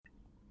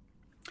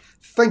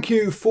Thank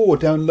you for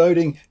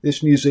downloading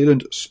this New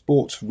Zealand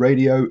Sports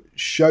Radio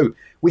show.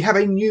 We have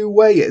a new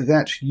way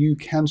that you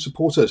can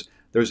support us.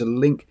 There is a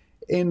link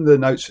in the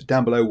notes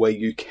down below where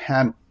you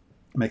can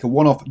make a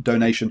one-off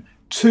donation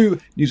to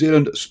New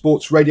Zealand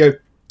Sports Radio.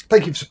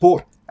 Thank you for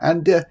support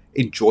and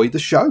enjoy the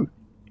show.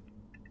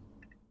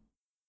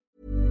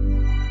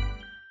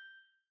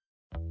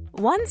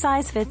 One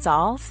size fits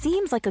all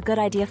seems like a good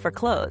idea for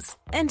clothes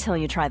until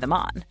you try them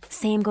on.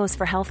 Same goes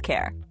for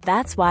healthcare.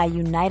 That's why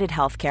United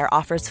Healthcare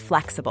offers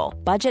flexible,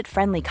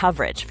 budget-friendly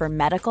coverage for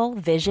medical,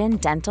 vision,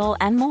 dental,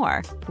 and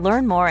more.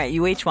 Learn more at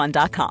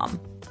uh1.com.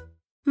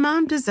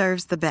 Mom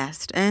deserves the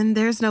best, and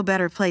there's no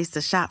better place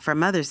to shop for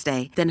Mother's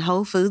Day than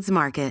Whole Foods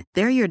Market.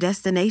 They're your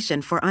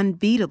destination for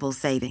unbeatable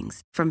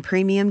savings, from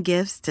premium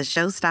gifts to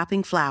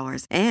show-stopping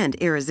flowers and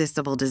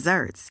irresistible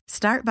desserts.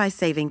 Start by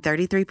saving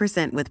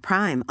 33% with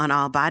Prime on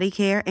all body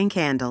care and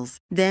candles.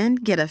 Then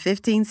get a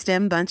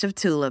 15-stem bunch of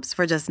tulips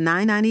for just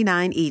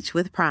 $9.99 each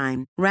with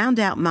Prime. Round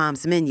out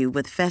Mom's menu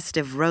with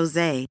festive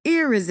rosé,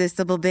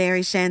 irresistible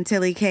berry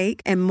chantilly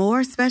cake, and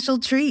more special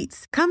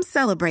treats. Come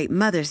celebrate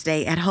Mother's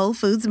Day at Whole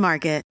Foods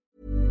Market.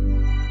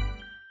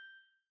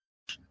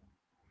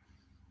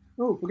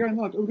 Oh, we're going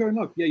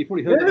live. Yeah, you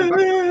probably heard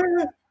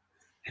that.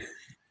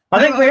 I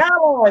think we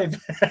are live.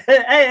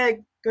 Hey,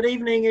 good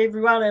evening,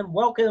 everyone, and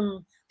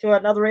welcome to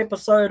another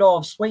episode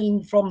of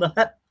Swinging from the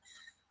Hip.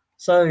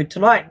 So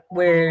tonight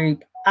we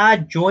are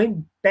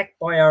joined back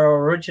by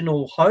our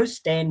original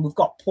host, and we've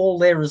got Paul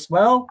there as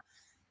well.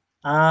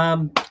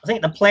 I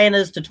think the plan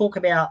is to talk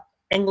about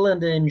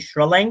England and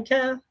Sri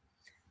Lanka.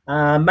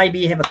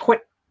 Maybe have a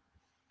quick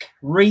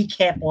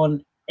recap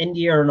on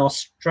India and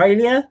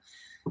Australia.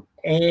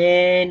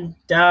 And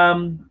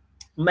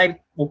maybe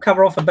we'll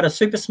cover off a bit of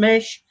Super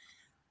Smash,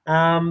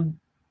 and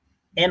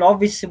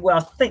obviously, well,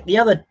 I think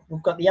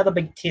we've got the other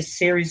big Test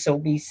series that will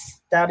be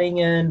starting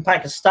in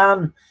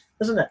Pakistan,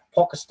 isn't it?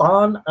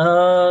 Pakistan,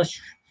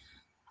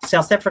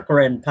 South Africa,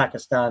 and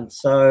Pakistan.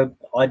 So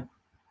I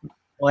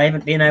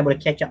haven't been able to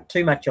catch up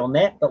too much on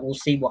that, but we'll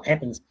see what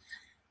happens.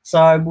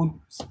 So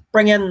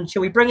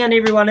shall we bring in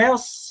everyone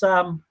else?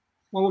 Well,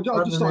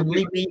 I'll just start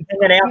leave me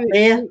hanging out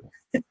there.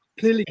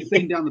 Clearly, you've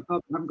been down the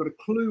pub and haven't got a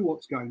clue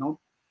what's going on.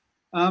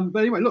 But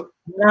anyway, look.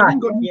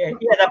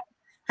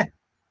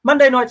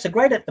 Monday nights are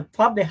great at the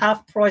pub. They're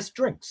half-price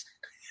drinks.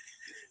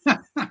 I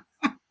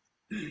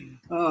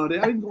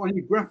haven't got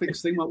any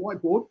graphics thing. My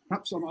whiteboard.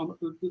 Perhaps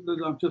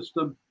I've just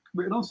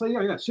written on. So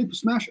yeah. Super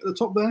Smash at the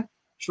top there.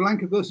 Sri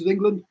Lanka versus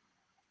England.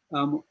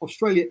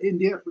 Australia,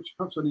 India, which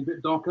perhaps only a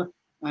bit darker,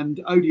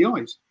 and ODIs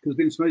because there's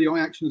been some ODI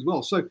action as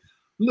well. So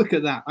look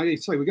at that. I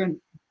say we're going.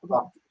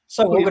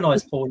 So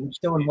organised, Paul. You're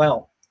doing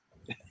well.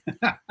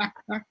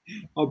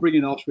 I'll bring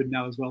in Ashwin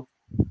now as well.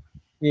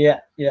 Yeah.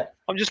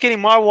 I'm just getting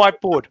my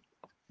whiteboard.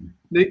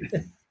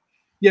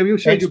 Yeah, we all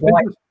showed you.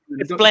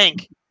 It's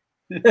blank.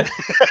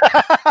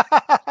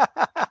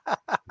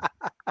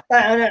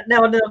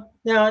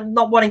 Now,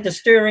 not wanting to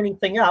stir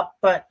anything up,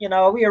 but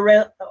are we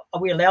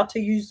allowed to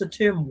use the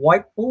term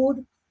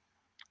whiteboard?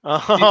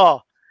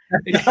 Oh,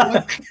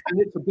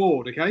 it's a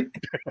board, okay?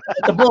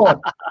 It's a board.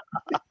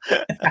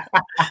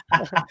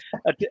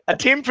 a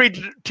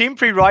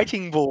temporary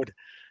writing board.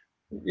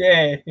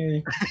 Yeah.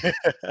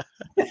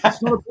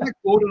 It's not a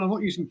blackboard, and I'm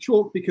not using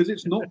chalk because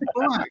it's not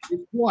black;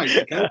 it's white.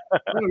 Okay.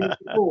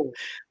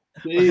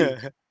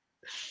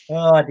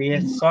 Oh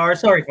dear.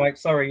 Sorry,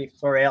 folks. Sorry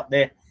out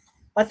there.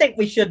 I think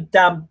we should.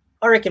 I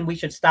reckon we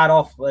should start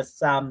off with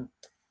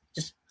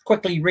just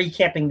quickly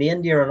recapping the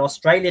India and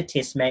Australia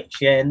Test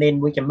match, and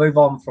then we can move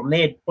on from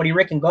there. What do you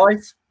reckon,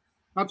 guys?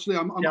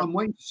 Absolutely. I'm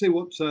waiting to see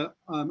what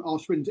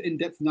Ashwin's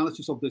in-depth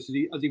analysis of this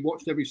as he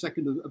watched every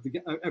second of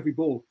every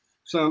ball.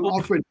 So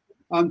Ashwin,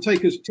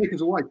 take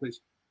us away, please.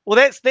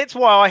 Well, that's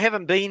why I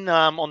haven't been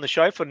on the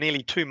show for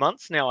nearly 2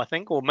 months now, I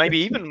think, or maybe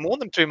even more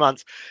than 2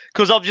 months,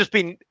 because I've just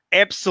been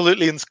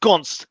absolutely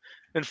ensconced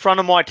in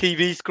front of my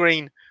TV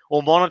screen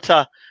or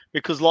monitor,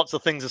 because lots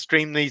of things are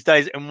streamed these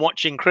days, and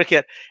watching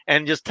cricket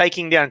and just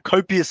taking down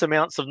copious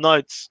amounts of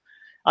notes.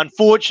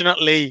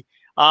 Unfortunately,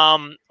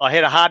 I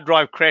had a hard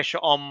drive crash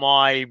on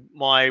my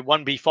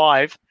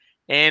 1B5,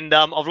 and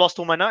I've lost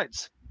all my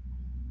notes.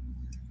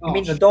 You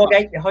mean the dog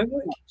ate your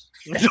homework?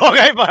 The dog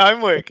ate my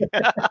homework.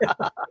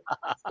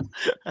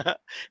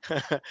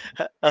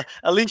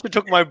 Alicia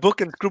took my book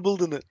and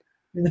scribbled in it.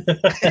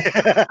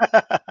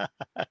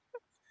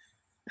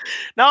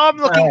 No, I'm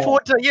looking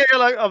forward to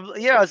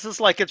it's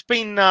just like it's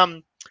been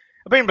a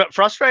bit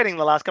frustrating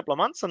the last couple of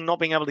months and not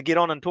being able to get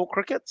on and talk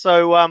cricket.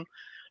 So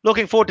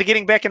looking forward to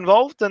getting back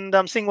involved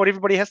and seeing what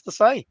everybody has to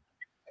say.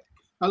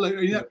 I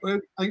think at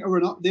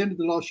the end of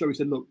the last show we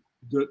said, look,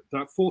 the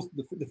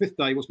fifth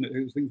day, wasn't it?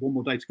 I think one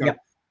more day to go. Yeah.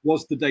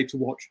 Was the day to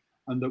watch,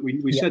 and that we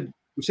said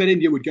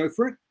India would go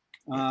for it.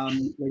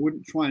 They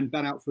wouldn't try and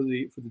bat out for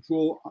the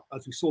draw,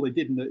 as we saw they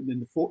did in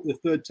the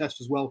third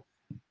test as well.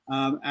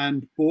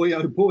 And boy,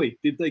 oh boy,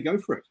 did they go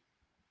for it.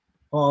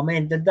 Oh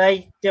man, did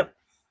they? Yep.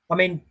 I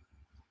mean,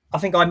 I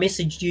think I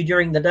messaged you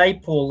during the day,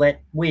 Paul, that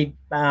we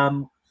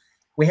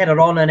had it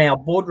on in our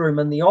boardroom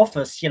in the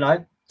office. You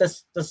know,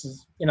 this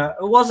is, you know,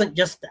 it wasn't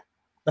just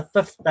the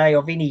fifth day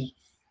of any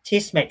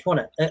test match,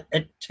 wasn't it?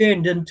 It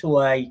turned into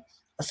a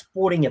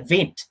sporting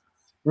event,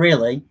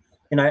 really.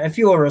 You know, if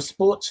you were a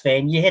sports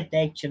fan, you had to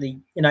actually,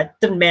 you know, it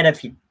didn't matter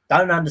if you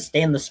don't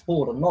understand the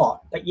sport or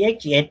not, but you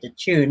actually had to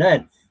tune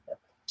in.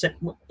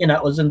 You know,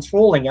 it was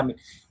enthralling. I mean,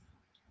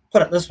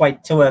 put it this way,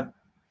 to a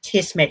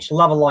test match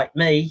lover like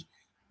me,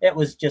 it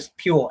was just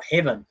pure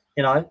heaven,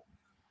 you know.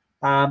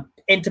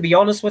 And to be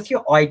honest with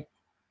you,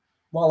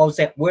 while I was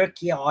at work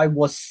here, I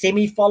was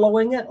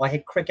semi-following it. I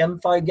had Crick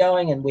Info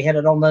going, and we had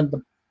it on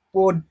the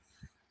board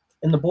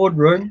in the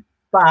boardroom.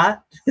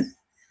 But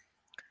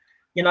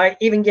you know,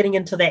 even getting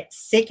into that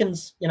second,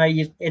 you know,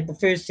 you had the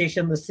first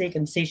session, the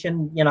second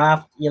session, you know,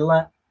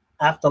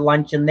 after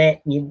lunch and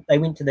that, and they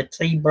went to the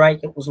tea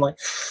break. It was like,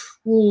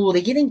 oh,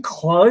 they're getting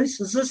close.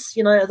 Is this,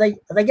 you know,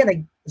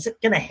 is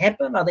it gonna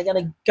happen? Are they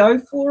gonna go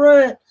for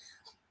it?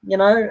 You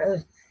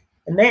know,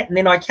 and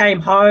then I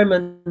came home,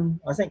 and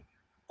I think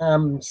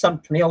son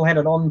Pernell had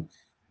it on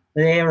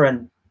there,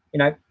 and you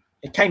know,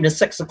 it came to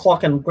 6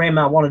 o'clock, and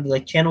Grandma wanted the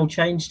channel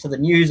changed to the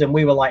news, and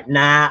we were like,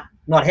 nah,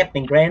 not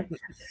happening, Gran.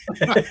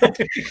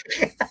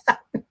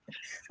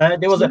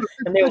 There was a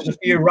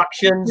few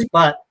eruptions,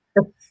 but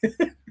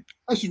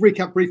let's just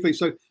recap briefly.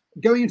 So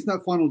going into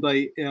that final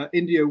day,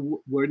 India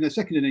were in their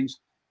second innings.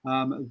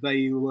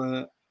 They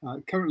were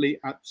currently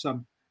at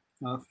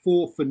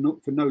 4 for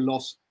no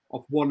loss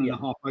of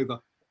 1.5 over.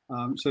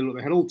 So look,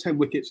 they had all 10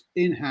 wickets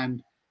in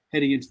hand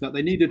heading into that.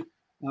 They needed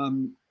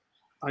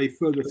a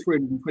further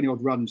 320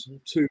 odd runs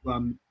to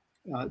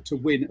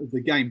win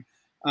the game.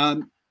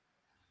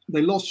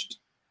 They lost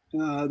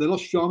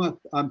Sharma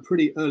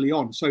pretty early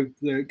on, so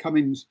the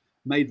Cummins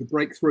made the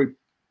breakthrough.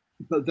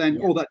 But then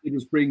all that did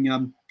was bring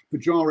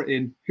Pujara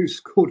in, who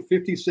scored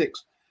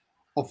 56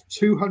 off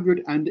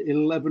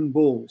 211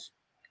 balls,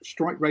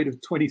 strike rate of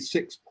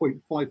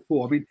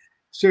 26.54. I mean,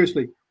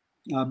 seriously,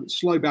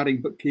 slow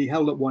batting, but he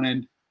held at one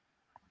end.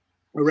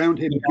 Around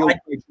him,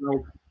 it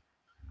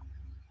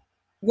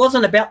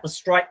wasn't about the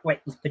strike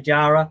rate with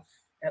Pujara.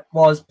 It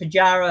was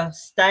Pujara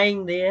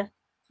staying there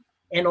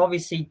and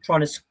obviously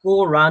trying to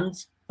score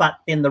runs, but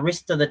then the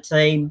rest of the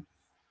team,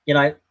 you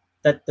know,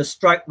 the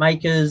stroke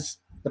makers,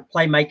 the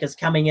playmakers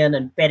coming in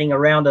and batting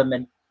around him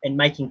and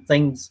making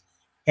things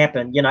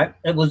happen. You know,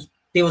 there was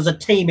a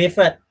team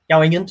effort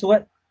going into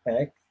it.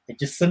 Okay? It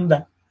just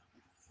Cinder.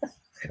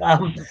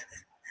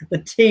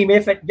 The team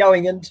effort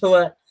going into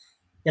it,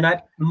 you know,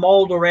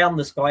 mold around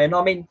this guy. And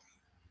I mean,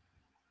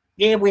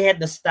 yeah, we had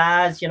the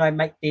stars, you know,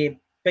 make their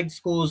big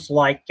scores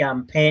like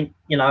Pant,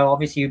 you know,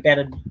 obviously who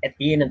batted at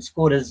the end and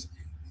scored his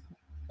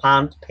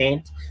Pant,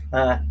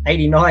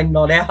 89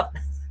 not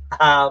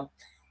out.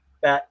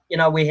 But, you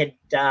know, we had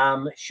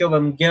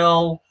Shubham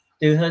Gill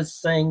do his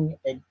thing,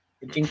 and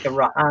Ajinkya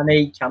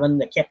Rahane come in,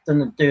 the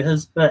captain, and do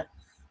his bit.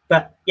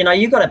 But, you know,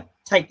 you got to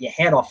take your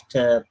hat off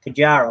to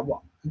Pujara.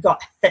 What, he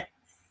got hit,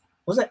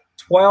 was it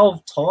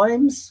 12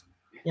 times,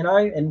 you know,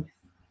 and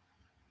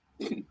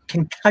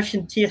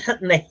concussion to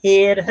hit in the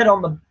head, hit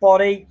on the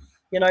body,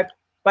 you know,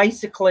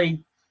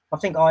 basically, I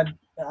think I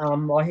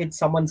heard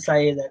someone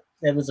say that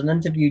there was an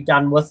interview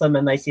done with him,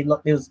 and they said,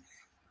 look, there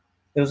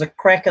was a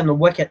crack in the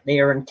wicket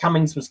there, and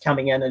Cummins was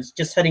coming in. It's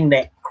just hitting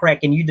that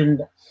crack, and you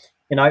didn't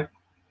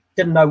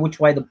know which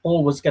way the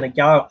ball was going to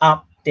go,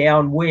 up,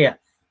 down, where.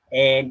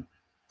 And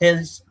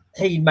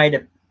he made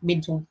a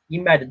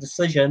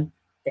decision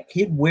that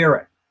he'd wear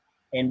it,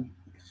 and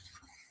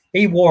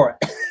he wore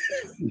it.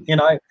 You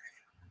know,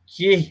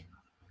 gee,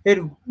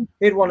 he'd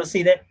want to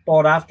see that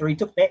bod after he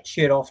took that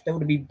shirt off. There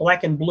would be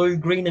black and blue,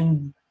 green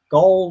and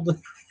gold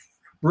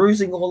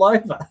bruising all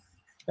over.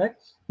 Okay?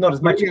 Not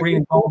as much green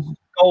and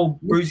gold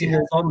bruising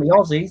as on the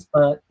Aussies,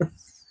 but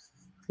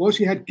well,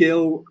 she had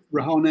Gill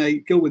with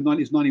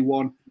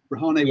 91,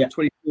 Rahane with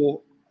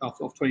 24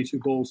 off 22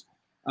 balls,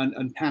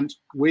 and Pant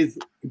with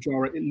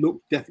Pujara. It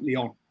looked definitely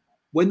on.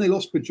 When they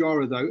lost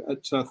Pujara, though,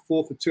 at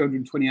 4 for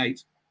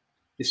 228,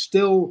 it's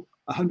still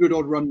 100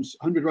 runs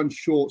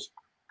short,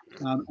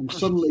 and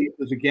suddenly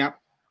there's a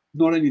gap.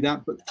 Not only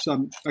that, but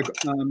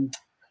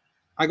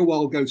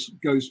Agarwal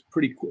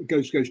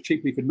goes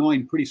cheaply for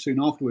 9 pretty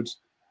soon afterwards,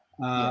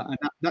 and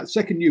that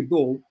second new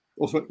ball,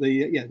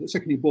 the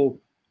second new ball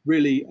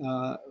really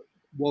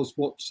was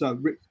what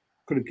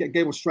could have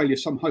gave Australia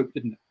some hope,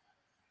 didn't it?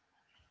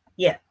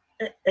 Yeah,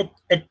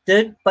 it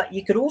did. But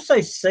you could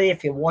also see,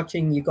 if you're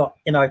watching, you got,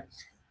 you know,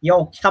 the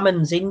old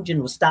Cummins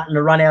engine was starting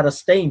to run out of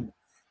steam.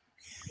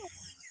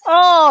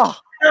 Oh,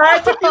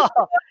 he took my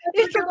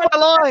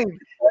line.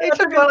 He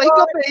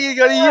got me. You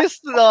got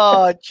used to it.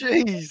 Oh,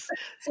 jeez.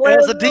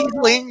 There's a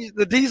diesel engine,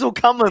 the diesel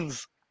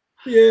Cummins.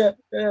 Yeah.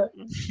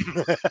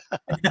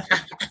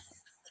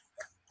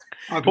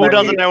 Paul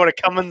doesn't know what a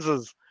Cummins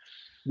is.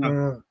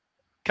 No.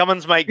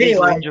 Cummins make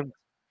diesel engines.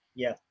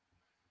 Yeah.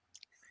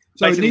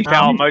 So basically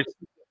power most.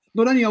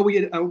 Not only are we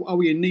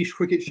a niche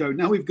cricket show,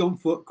 now we've gone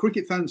for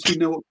cricket fans who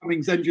know what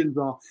Cummins engines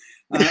are,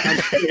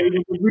 and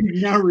we're really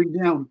narrowing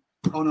down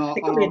on our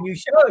new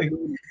show.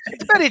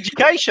 It's about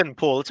education,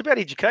 Paul. It's about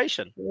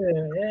education.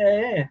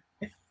 Yeah.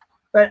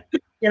 But,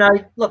 you know,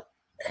 look,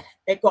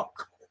 it got,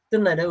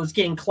 didn't it? It was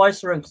getting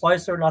closer and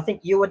closer, and I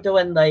think you were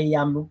doing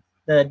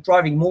the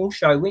driving mall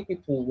show, weren't you,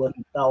 Paul, with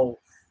the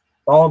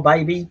old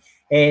baby,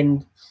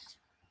 and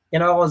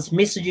I was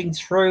messaging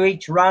through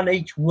each run,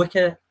 each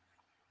wicket,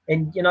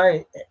 and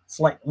it's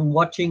like I'm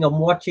watching,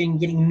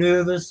 getting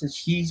nervous as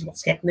she's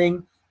what's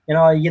happening,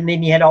 and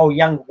then you had old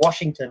young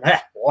Washington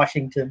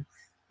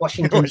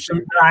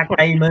Sundar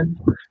came in.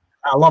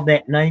 I love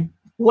that name.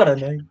 What a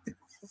name.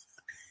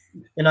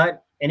 And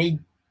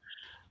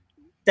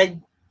the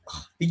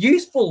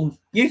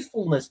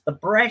youthfulness, the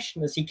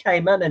brashness, he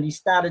came in and he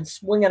started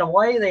swinging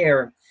away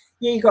there. And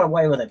yeah, he got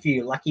away with a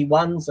few lucky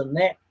ones and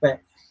that, but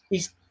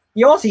the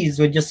Aussies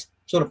were just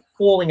sort of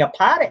falling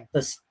apart at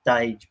this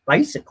stage,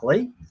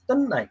 basically,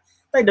 didn't they?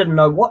 They didn't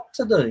know what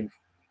to do.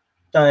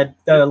 They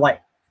were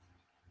like,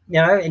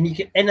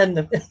 and in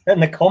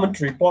the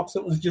commentary box,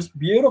 it was just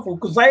beautiful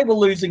because they were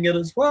losing it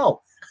as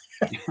well.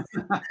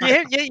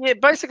 yeah.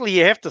 Basically,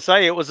 you have to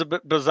say it was a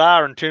bit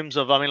bizarre in terms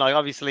of,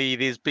 obviously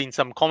there's been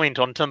some comment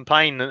on Tim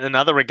Payne in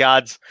other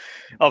regards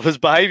of his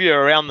behaviour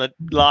around the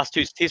last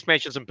two test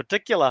matches in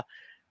particular.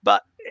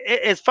 But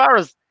as far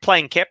as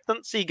playing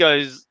captaincy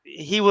goes,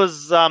 he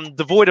was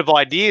devoid of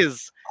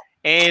ideas.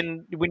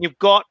 And when you've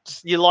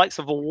got your likes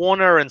of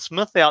Warner and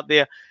Smith out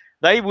there,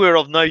 they were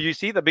of no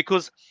use either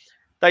because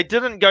they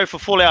didn't go for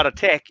full-out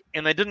attack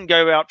and they didn't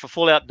go out for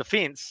full-out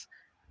defence.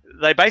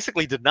 They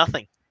basically did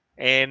nothing.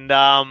 And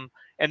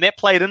that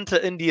played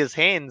into India's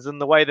hands in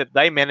the way that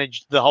they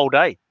managed the whole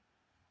day.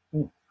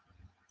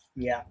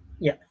 Yeah.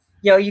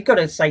 You've got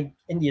to say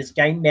India's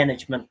game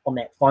management on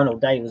that final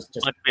day was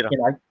just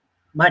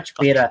much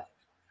better.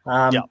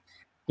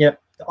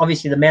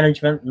 Obviously the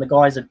management and the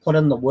guys had put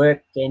in the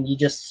work, and you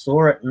just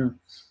saw it. And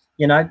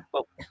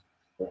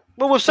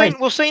well, we've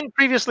seen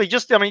previously.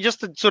 Just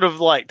to sort of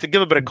to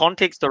give a bit of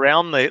context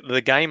around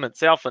the game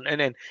itself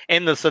and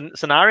the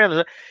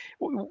scenario.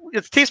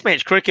 It's Test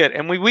match cricket,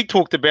 and we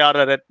talked about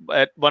it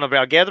at one of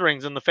our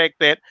gatherings, and the fact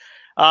that,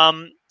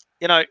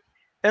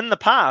 in the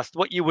past,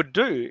 what you would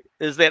do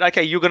is that,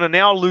 okay, you're going to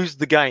now lose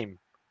the game.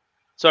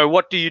 So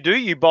what do?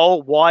 You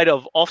bowl wide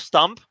of off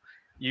stump.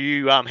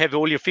 You have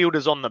all your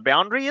fielders on the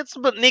boundary. It's a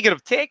bit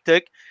negative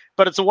tactic,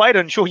 but it's a way to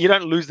ensure you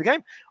don't lose the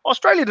game.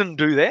 Australia didn't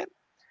do that.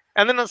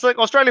 And then it's like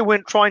Australia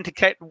weren't trying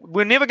to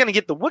we're never going to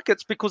get the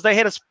wickets because they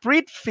had a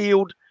spread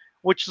field,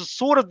 which is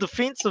sort of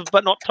defensive,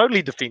 but not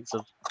totally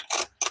defensive.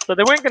 So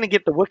they weren't going to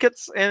get the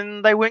wickets,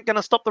 and they weren't going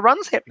to stop the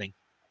runs happening,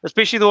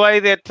 especially the way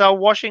that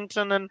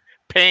Washington and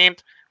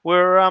Pant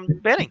were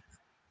batting.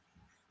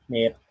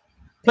 Yeah.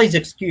 Please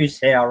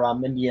excuse our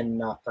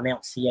Indian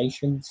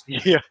pronunciations.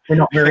 Yeah. We're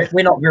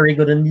not very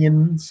good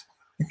Indians.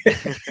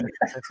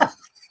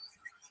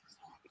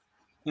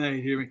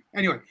 Hey, hear me.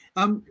 Anyway,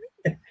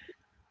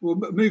 well,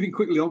 moving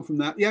quickly on from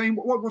that. Yeah, I mean,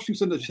 what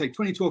Washington does you say?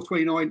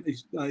 2012-29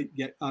 is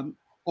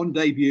on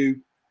debut.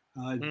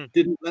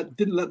 Didn't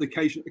let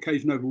the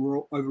occasion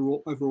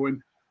overall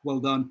him. Well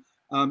done.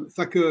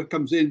 Thakur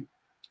comes in,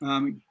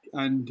 and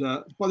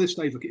by this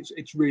stage, look,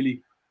 it's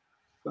really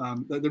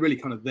they're really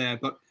kind of there.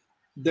 But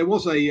there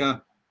was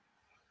a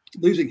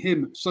losing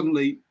him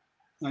suddenly,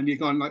 and you're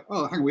going like,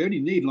 oh, hang on, we only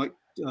need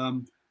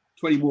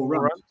 20 more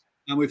runs,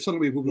 and we've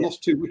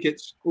lost 2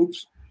 wickets.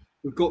 Oops,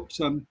 we've got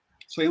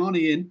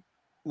Sayani in,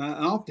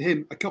 and after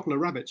him a couple of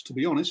rabbits. To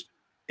be honest,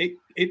 it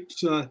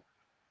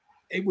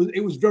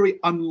was very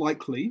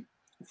unlikely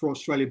for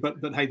Australia, but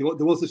hey, there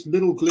was this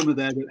little glimmer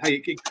there that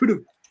hey, it could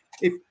have,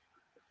 if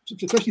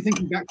especially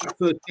thinking back to that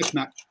first Test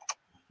match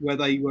where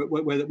they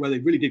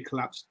really did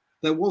collapse.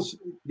 There was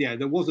a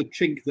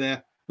chink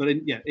there, but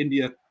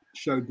India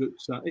showed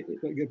that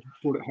it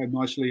brought it home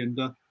nicely, and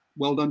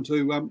well done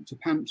to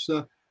Pants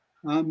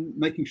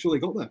making sure they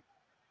got there.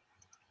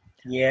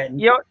 Yeah.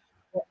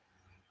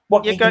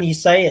 What can you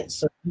say?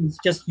 It's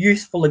just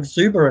youthful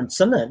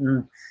exuberance, isn't it?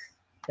 And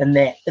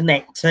in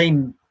that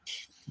team,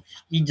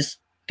 you just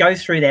go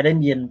through that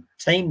Indian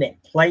team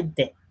that played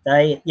that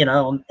day, in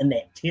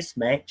that Test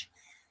match,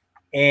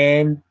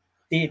 and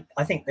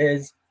I think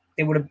there's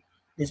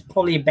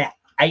probably about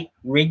 8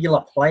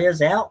 regular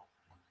players out.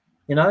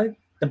 The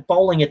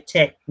bowling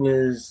attack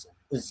was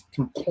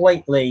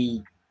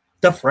completely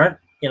different.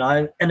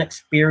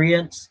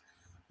 Inexperience,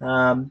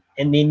 and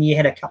then you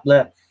had a couple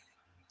of.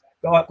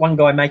 One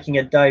guy making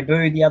a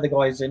debut, the other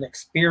guy's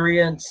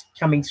inexperienced,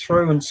 coming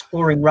through and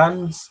scoring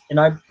runs,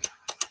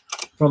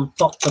 from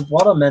top to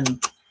bottom,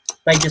 and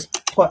they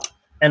just put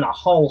in a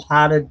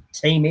wholehearted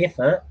team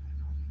effort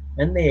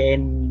in there.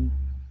 And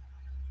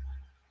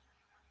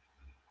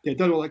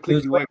don't know what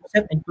that away.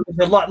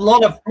 There's a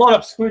lot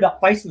of screwed up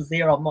faces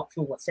there. I'm not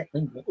sure what's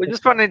happening. We're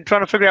just trying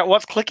to figure out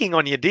what's clicking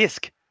on your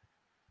desk.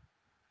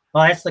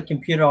 Oh, that's the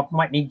computer. I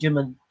might need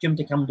Jim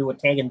to come do a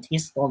tag and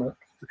test on it.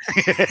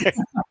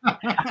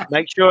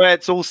 Make sure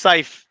it's all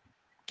safe.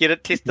 Get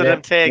it tested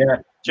and tagged.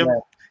 Jim,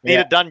 need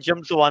it done.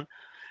 Jim's the one.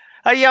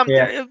 Hey, the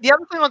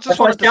other thing I just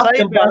wanted to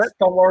say about it.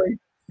 Don't worry.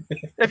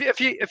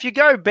 If you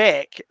go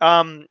back,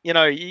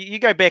 you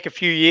go back a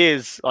few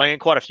years. I mean,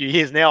 quite a few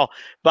years now,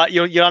 but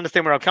you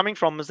understand where I'm coming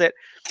from. Is that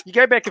you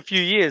go back a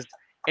few years,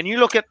 And you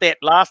look at that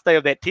last day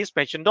of that test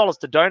match, and dollars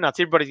to donuts,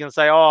 everybody's going to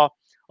say, "Oh,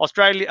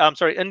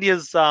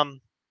 India's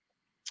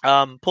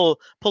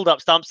pulled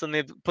up stumps and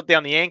they've put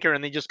down the anchor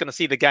and they're just going to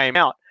see the game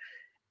out."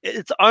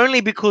 It's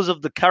only because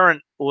of the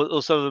current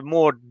or sort of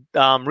more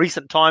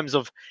recent times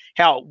of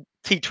how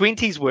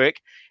T20s work.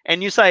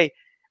 And you say,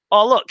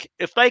 oh, look,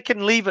 if they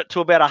can leave it to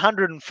about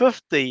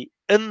 150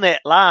 in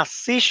that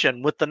last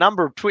session with the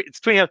number of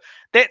 20,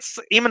 that's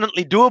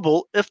eminently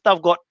doable if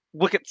they've got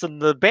wickets in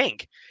the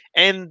bank.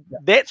 And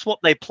that's what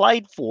they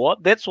played for.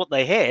 That's what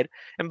they had.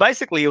 And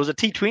basically, it was a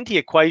T20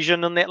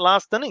 equation in that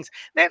last innings.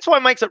 That's why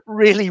it makes it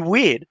really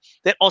weird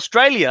that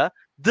Australia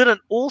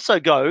didn't also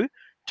go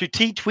to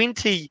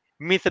T20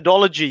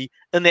 methodology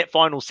in that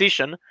final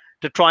session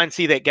to try and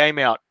see that game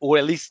out, or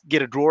at least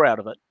get a draw out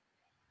of it.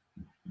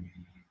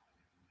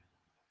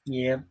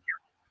 Yeah.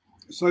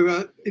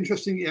 So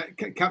interesting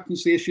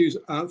captaincy issues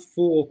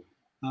for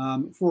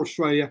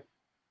Australia.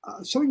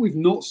 Something we've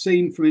not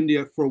seen from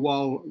India for a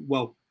while.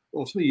 Well,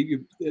 or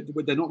something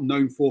what they're not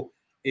known for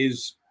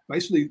is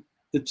basically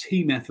the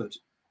team effort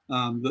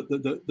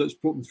that's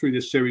brought them through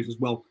this series as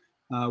well,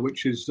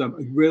 which is a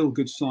real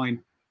good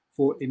sign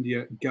for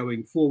India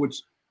going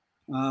forwards.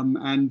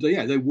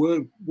 They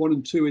were 1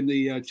 and 2 in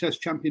the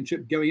Test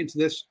Championship going into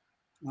this,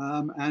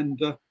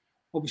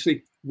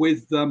 obviously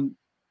with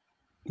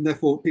and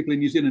therefore people in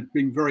New Zealand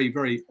being very,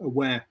 very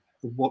aware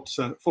of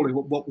following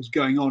what was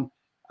going on.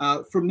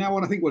 From now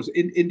on, I think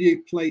India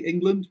play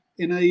England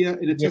in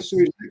a Test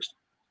series next.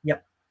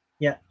 Yep.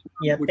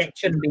 That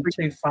shouldn't be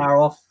too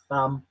far off.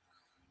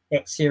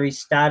 That series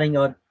starting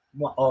on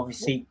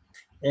obviously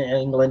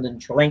England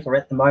and Sri Lanka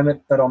at the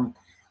moment, but I'm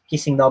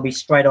guessing they'll be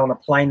straight on a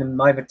plane and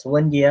over to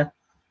India.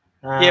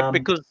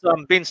 Because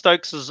Ben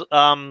Stokes has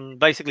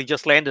basically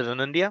just landed in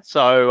India,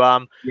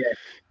 so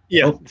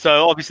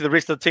so obviously the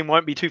rest of the team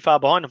won't be too far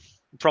behind him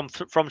from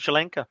Sri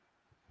Lanka.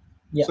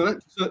 Yeah. So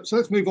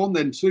let's move on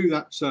then to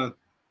that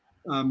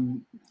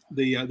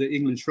the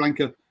England Sri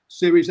Lanka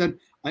series. Then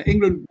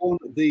England won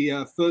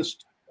the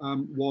first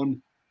or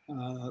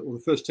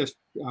the first test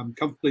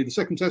comfortably. The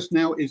second test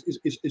now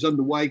is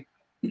underway.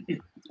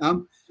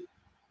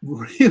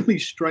 Really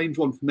strange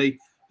one for me.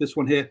 This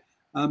one here.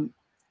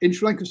 In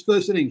Sri Lanka's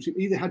first innings, you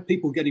either had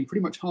people getting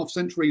pretty much half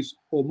centuries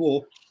or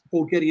more,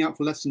 or getting out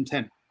for less than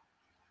 10.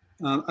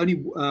 There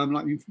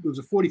was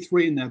a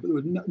 43 in there, but there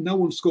was no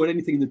one scored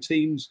anything in the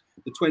teens,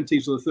 the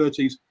 20s or the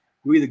 30s.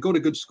 You either got a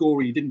good score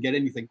or you didn't get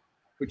anything,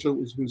 which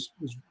was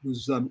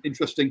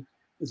interesting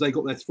as they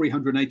got their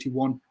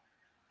 381.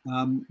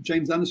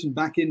 James Anderson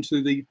back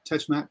into the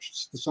Test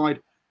match. The side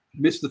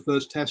missed the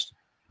first Test,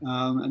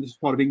 and this is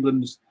part of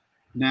England's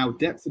now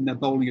depth in their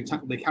bowling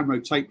attack. They can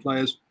rotate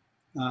players.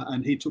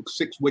 And he took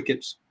 6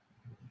 wickets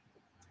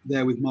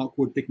there, with Mark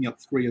Wood picking up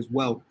 3 as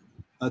well.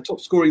 Top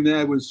scoring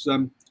there was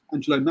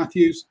Angelo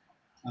Matthews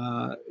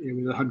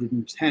with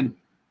 110.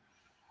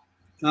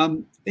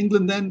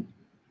 England then,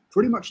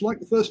 pretty much like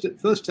the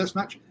first Test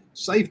match,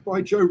 saved by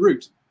Joe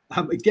Root.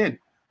 Again,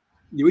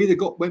 you either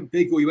went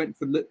big or you went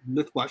for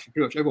little. Well, actually,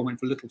 pretty much everyone went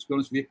for little, to be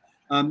honest with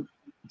you.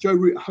 Joe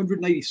Root,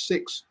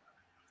 186.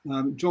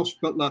 Josh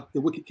Buttler, the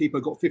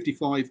wicketkeeper, got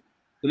 55.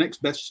 The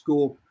next best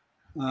score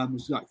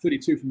was like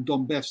 32 from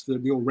Dom Bess,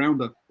 the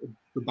all-rounder,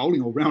 the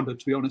bowling all-rounder,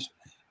 to be honest,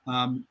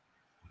 at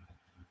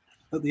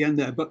the end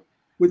there. But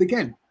with,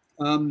 again,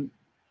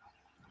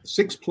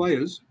 6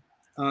 players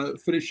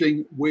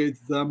finishing with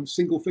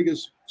single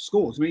figures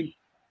scores. I mean,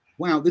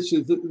 wow, it's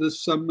a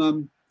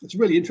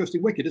really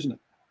interesting wicket, isn't it?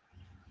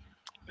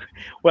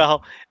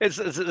 Well, it's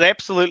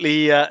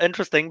absolutely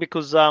interesting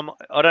because I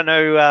don't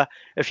know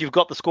if you've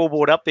got the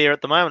scoreboard up there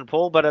at the moment,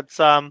 Paul, but it's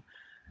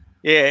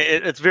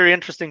it's very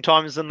interesting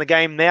times in the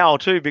game now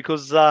too,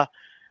 because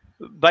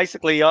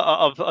basically,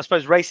 I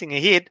suppose racing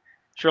ahead,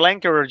 Sri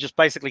Lanka are just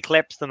basically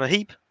collapsed in a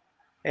heap,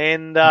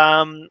 and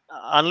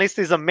unless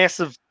there's a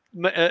massive,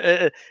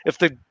 unless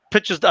the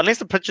pitch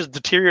has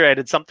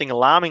deteriorated something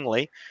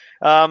alarmingly,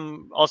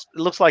 it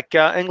looks like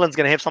England's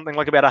going to have something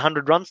like about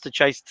 100 runs to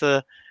chase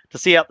to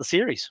see out the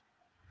series.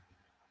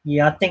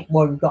 Yeah, I think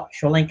we've got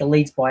Sri Lanka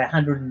leads by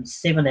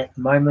 107 at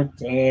the moment,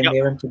 and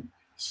they're into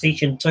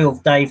session 2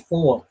 of day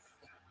 4.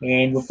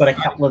 And we've got a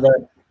couple of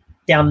the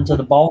down to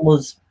the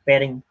bowlers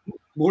batting.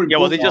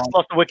 Well, they just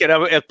lost a wicket.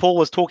 As Paul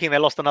was talking, they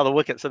lost another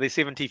wicket, so they're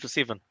 70 for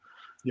 7.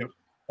 Yep.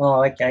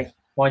 Oh, okay.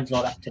 Mine's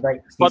not up to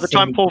date. By the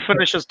time Paul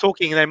finishes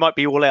talking, they might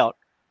be all out.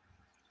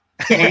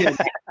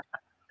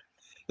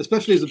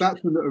 Especially as the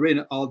batsmen that are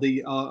in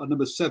are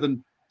number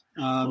 7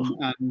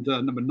 and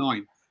number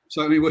 9.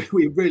 So I mean,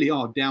 we really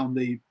are down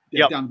the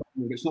down.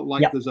 It's not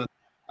like there's a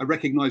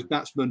recognised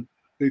batsman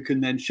who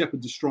can then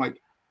shepherd the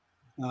strike.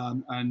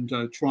 And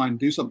try and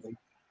do something.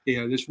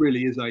 This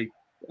really is a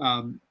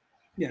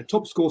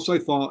top score so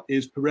far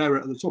is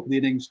Pereira at the top of the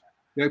innings,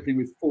 the opening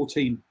with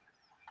 14,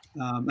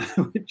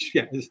 which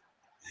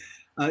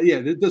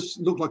it does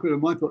look like a bit of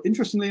a mindful.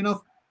 Interestingly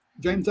enough,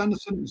 James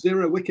Anderson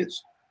 0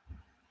 wickets.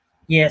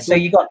 Yeah, so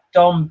you got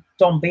Dom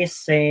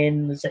Bess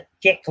and is it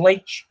Jack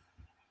Leach,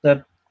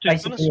 the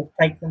basically have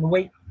taken the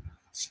week.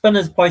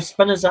 Both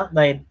spinners, aren't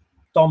they?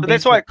 Dom. But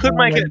that's why it could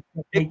make it.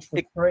 Each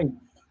for three.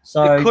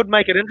 So it could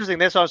make it interesting.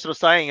 That's what I was sort of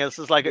saying. This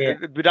is like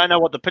we don't know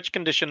what the pitch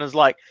condition is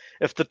like.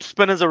 If the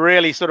spinners are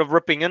really sort of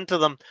ripping into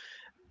them,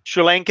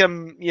 Sri Lanka,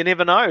 you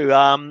never know.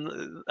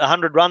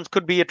 100 runs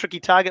could be a tricky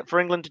target for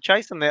England to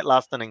chase in that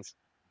last innings.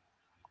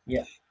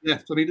 Yeah. So,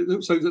 I mean,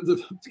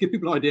 to give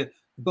people an idea,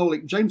 the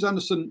bowling, James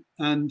Anderson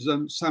and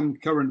Sam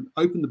Curran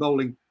opened the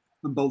bowling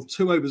and bowled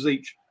 2 overs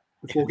each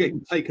before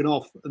getting taken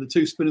off, and the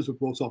 2 spinners were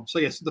brought on. So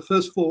yes, the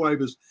first 4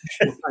 overs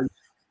were played,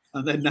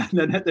 and then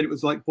it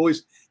was like,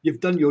 boys, you've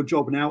done your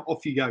job now,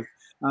 off you go.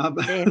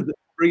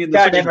 Bring in the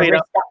go never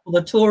rest up for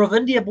the tour of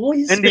India,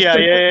 boys. India,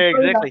 yeah,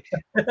 exactly.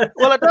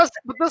 Well, it does.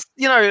 But this,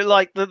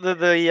 like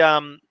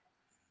the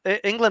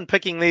England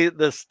picking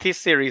this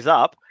Test series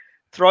up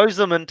throws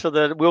them into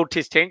the World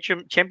Test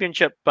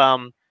Championship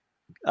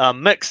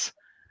mix.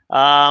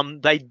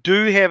 They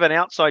do have an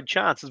outside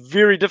chance. It's a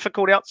very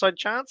difficult outside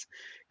chance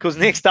because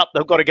next up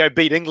they've got to go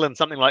beat England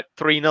something like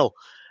 3-0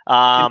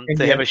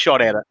 to have a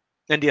shot at it.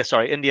 India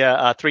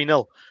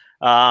 3-0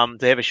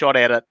 to have a shot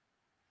at it.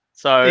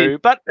 So,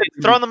 but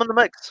it's throwing them in the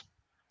mix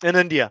in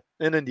India.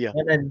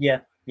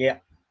 Yeah.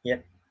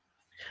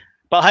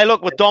 But hey,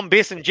 look, with Dom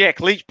Bess and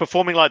Jack Leach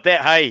performing like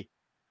that, hey.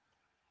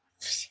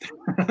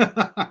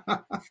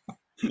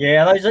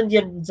 Yeah, those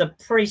Indians are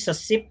pretty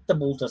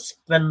susceptible to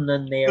spin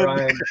in their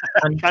own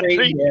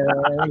country. In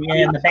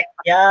the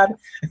backyard.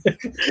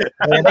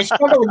 They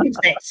struggle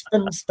against that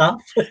spin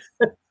stuff.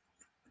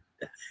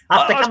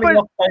 After coming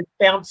off those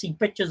bouncy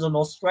pitches in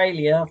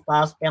Australia,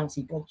 fast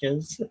bouncy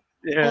pitches.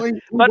 Yeah,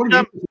 one of the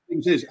interesting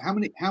things is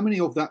how many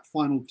of that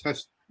final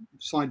test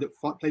side that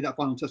played that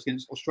final test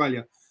against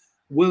Australia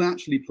will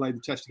actually play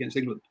the test against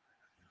England.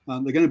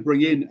 They're going to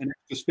bring in an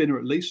extra spinner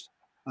at least.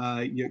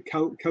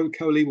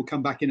 Kohli will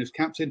come back in as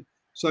captain.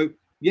 So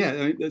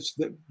yeah, that's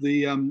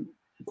the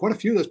quite a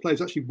few of those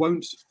players actually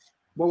won't.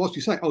 Well, what do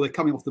you say? Oh, they're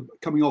coming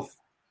off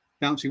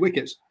bouncy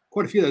wickets.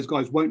 Quite a few of those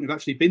guys won't have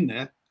actually been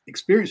there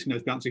experiencing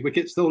those bouncy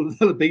wickets. They'll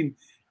have been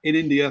in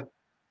India.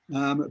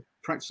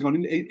 Practicing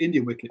on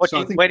Indian wickets.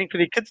 So I think waiting for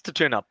their kids to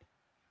turn up.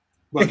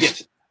 Well,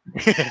 yes.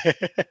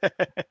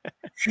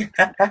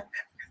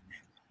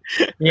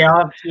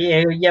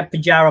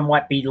 Pujara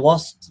might be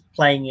lost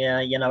playing,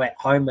 at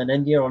home in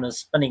India on his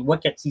spinning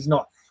wickets. He's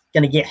not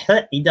going to get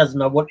hit. He doesn't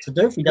know what to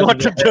do if he doesn't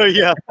get hit.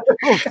 Yeah.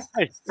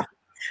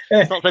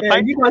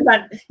 You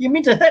guys you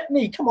meant to hit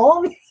me. Come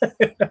on.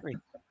 The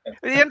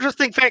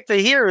interesting factor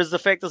here is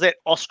that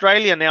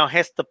Australia now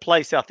has to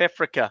play South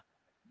Africa.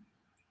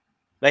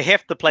 They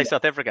have to play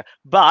South Africa,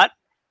 but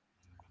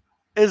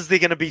are they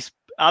going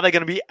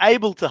to be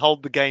able to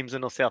hold the games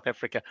in South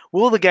Africa?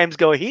 Will the games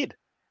go ahead?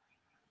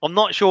 I'm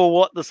not sure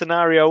what the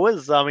scenario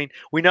is. I mean,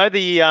 we know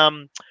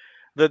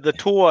the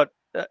tour,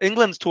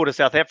 England's tour to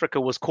South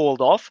Africa was called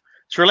off.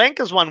 Sri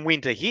Lanka's one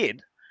went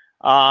ahead,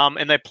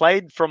 and they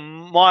played.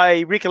 From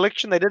my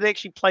recollection, they did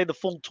actually play the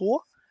full tour.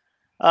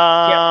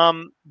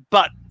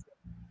 But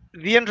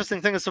the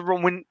interesting thing is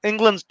when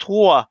England's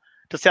tour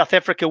to South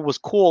Africa was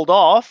called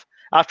off,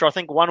 after I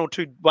think 1 or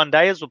 2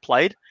 one-dayers were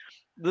played,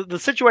 the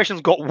situations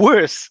got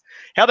worse.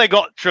 How they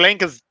got Sri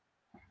Lanka's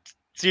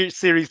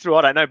series through,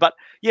 I don't know. But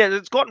yeah,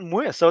 it's gotten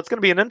worse. So it's going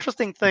to be an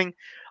interesting thing.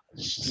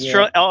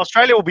 Yeah.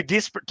 Australia will be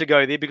desperate to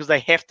go there because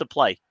they have to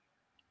play.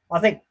 I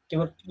think,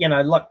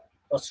 look,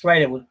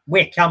 Australia,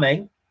 we're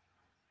coming.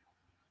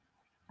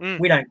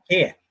 We don't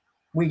care.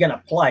 We're going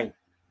to play.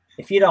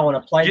 If you don't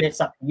want to play, that's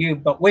up to you.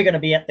 But we're going to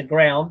be at the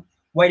ground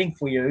waiting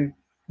for you.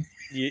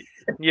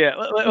 Yeah.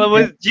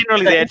 Well,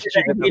 generally the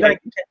attitude.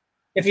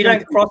 If you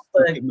don't cross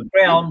the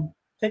ground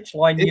pitch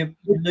line, you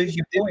lose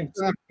your points.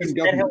 Isn't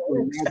that how it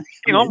works?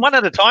 Hang on, one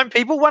at a time,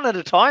 people. One at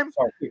a time.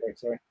 Sorry.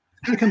 It's going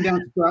to come down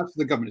to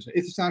the government.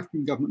 If the South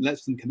African government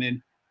lets them come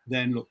in,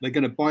 then look, they're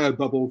going to buy a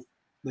bubble.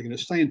 They're going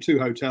to stay in 2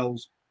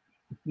 hotels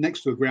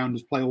next to a ground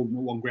and play all in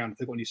one ground if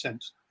they've got any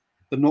sense.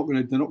 They're not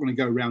going to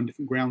go around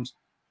different grounds.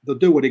 They'll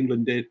do what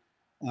England did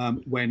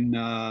when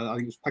I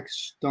think it was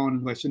Pakistan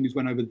and West Indies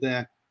went over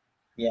there.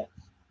 Yeah.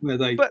 Where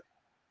they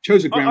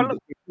chose a ground,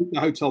 the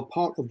hotel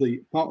part of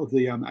the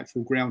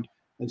actual ground,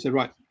 and said,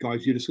 "Right,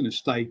 guys, you're just going to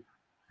stay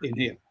in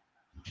here."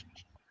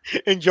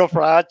 And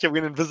Jofra Archer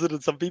went and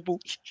visited some people.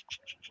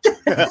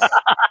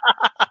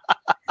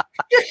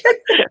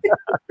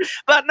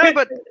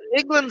 But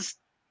England's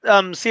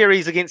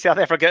series against South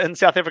Africa in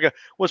South Africa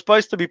was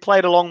supposed to be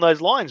played along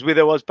those lines, where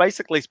they was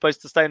basically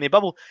supposed to stay in their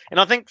bubble. And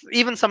I think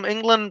even some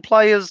England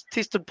players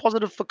tested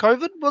positive for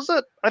COVID. Was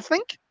it? I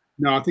think.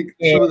 No, I think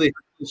some of the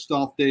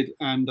staff did,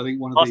 and I think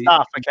one of the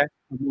South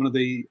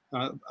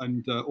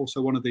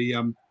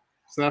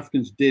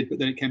Africans did, but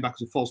then it came back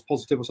as a false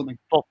positive or something.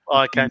 Oh,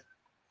 okay.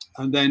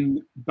 And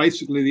then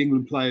basically the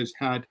England players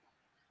had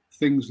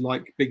things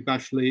like Big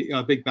Bash League,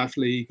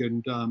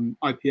 and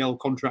IPL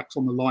contracts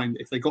on the line.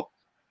 If they got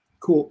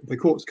caught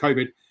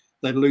COVID,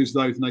 they'd lose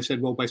those, and they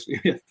said, "Well,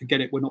 basically, forget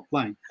it, we're not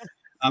playing.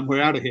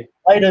 We're out of here."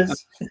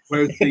 Whereas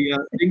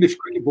the English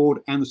Cricket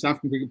Board and the South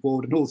African Cricket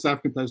Board and all the South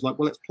African players were like,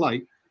 "Well, let's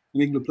play."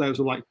 And England players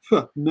were like,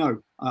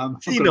 "No, I'm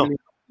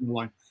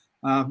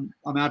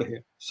out of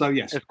here." So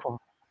yes,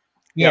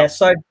 yeah.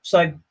 So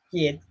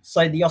yeah.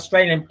 So the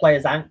Australian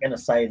players aren't going to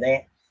say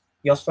that.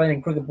 The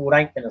Australian Cricket Board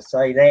ain't going to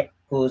say that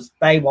because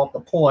they want the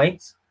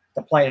points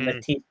to play in the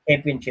Test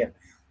Championship.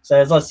 So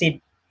as I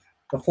said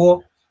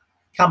before,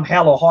 come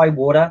hell or high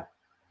water,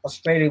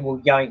 Australia will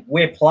go,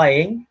 we're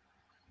playing.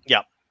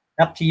 Yeah.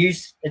 Up to you.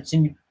 It's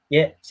in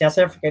South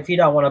Africa. If you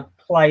don't want to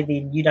play,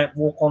 then you don't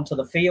walk onto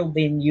the field,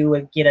 then you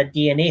will get a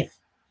DNF.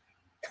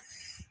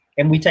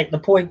 And we take the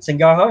points and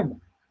go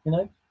home. You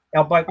know,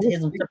 our boat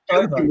hasn't tipped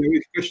over.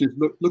 The question is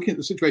looking at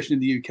the situation in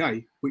the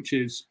UK, which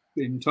is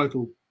in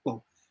total,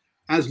 well,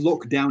 as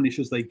lockdownish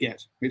as they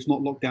get. It's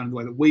not lockdown in the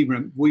way that we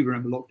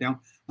remember lockdown.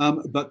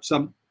 But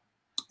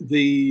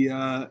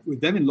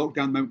with them in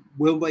lockdown,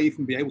 will they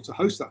even be able to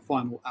host that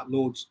final at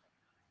Lord's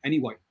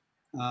anyway?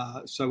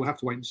 So we'll have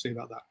to wait and see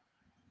about that.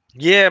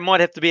 Yeah, it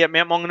might have to be at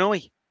Mount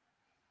Maunganui.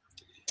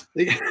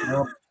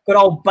 Good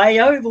old Bay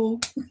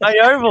Oval. Bay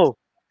Oval.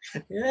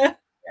 Yeah.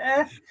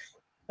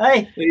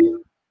 Hey.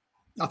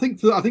 I think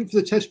for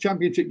the Test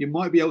Championship, you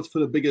might be able to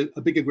fill a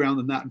bigger ground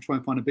than that and try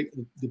and find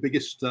the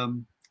biggest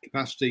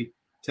capacity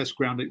Test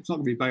ground. It's not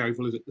going to be Bay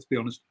Oval, is it? Let's be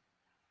honest.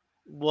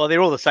 Well,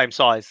 they're all the same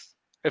size.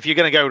 If you're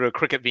going to go to a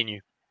cricket venue.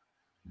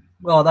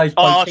 Well, those.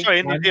 Sorry,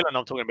 in New Zealand,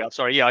 I'm talking about.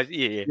 Sorry, yeah.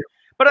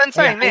 But in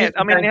saying that,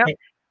 I mean, now,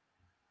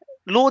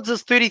 Lords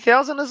is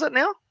 30,000, is it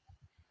now?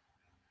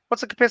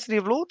 What's the capacity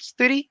of Lords?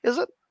 30, is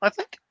it? I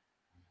think.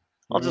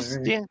 Well,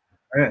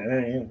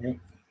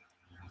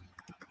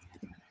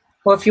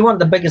 if you want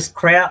the biggest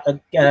ground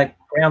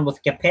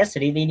with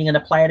capacity, then you're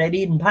going to play it at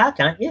Eden Park,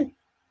 aren't you?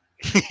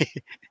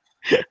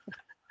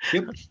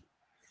 Yep.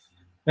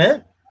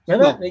 Yeah.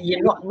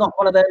 You're not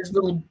one of those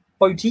little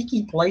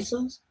boutique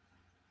places.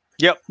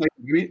 Yep.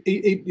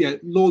 Yeah.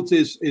 Lords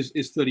is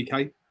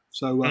 30k.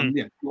 So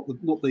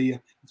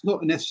it's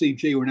not an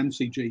SCG or an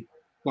MCG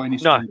by any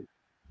standard.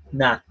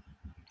 Nah.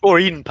 Or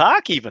Eden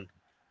Park, even.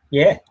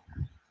 Yeah.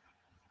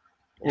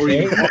 Or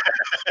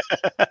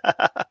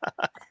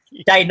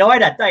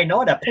Day-nighter,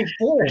 pink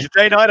ball.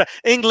 Day-nighter.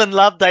 England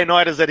love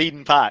day-nighters at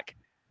Eden Park.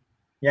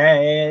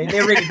 Yeah,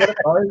 they're really good at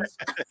those.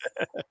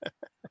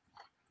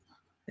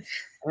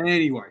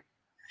 Anyway.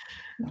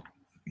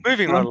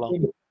 Moving right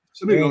along.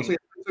 So moving on. So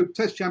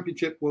Test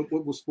Championship,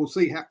 we'll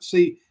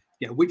see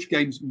which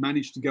games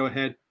manage to go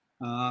ahead.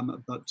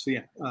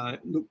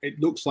 It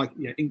looks like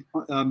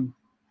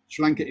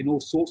Sri Lanka in all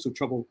sorts of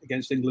trouble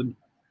against England.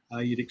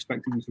 You'd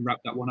expect them to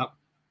wrap that one up.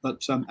 But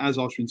as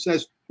Ashwin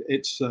says,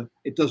 it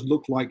does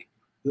look like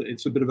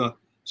it's a bit of a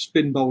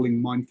spin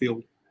bowling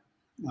minefield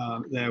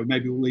there.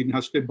 Maybe we'll even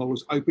have spin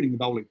bowlers opening the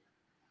bowling.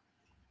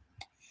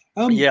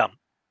 You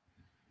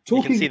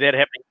can see that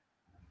happening.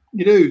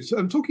 You do. So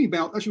I'm talking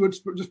about, actually,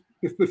 just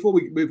before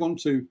we move on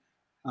to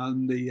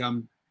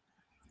the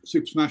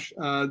Super Smash,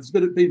 there's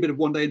been a bit of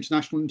one-day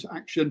international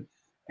interaction.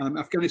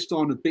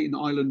 Afghanistan have beaten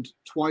Ireland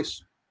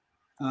twice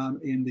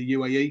in the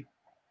UAE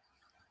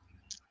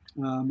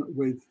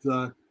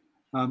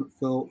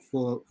for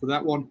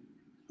that one,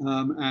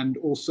 and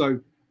also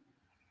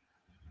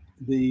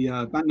the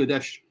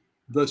Bangladesh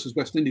versus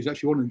West Indies.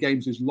 Actually, one of the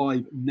games is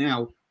live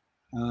now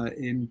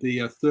in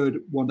the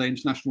third one-day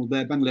international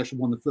there. Bangladesh have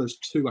won the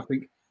first two, I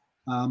think,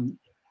 and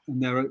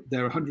they're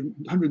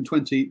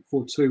 120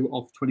 for 2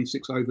 of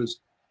 26 overs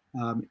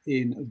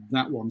in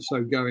that one.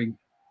 So going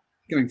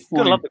fine.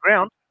 Gotta love the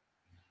ground.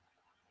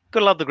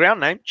 Gotta love the ground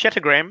name,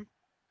 Chattergram.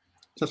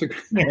 A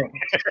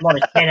lot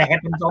of chatter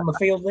happens on the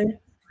field there.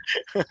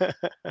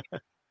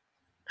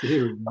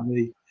 Dear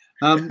me.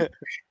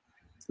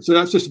 So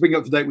that's just to bring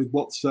up to date with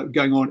what's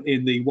going on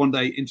in the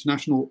one-day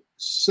international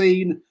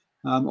scene.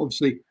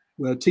 Obviously,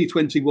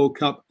 T20 World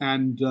Cup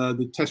and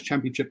the Test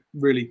Championship,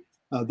 really,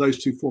 those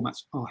two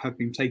formats have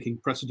been taking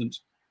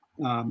precedence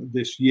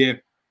this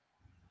year.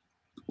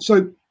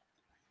 So,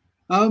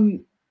 Paul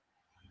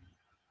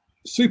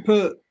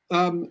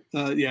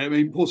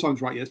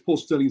Simon's right. Yes, Paul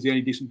Stirling is the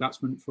only decent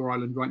batsman for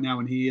Ireland right now,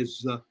 and he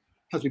has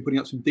been putting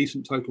up some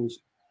decent totals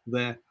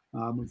there.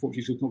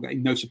 Unfortunately, he's not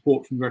getting no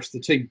support from the rest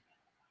of the team.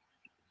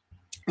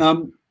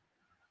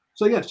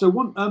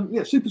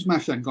 Super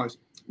Smash then, guys.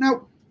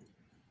 Now,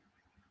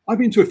 I've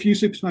been to a few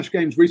Super Smash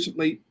games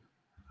recently.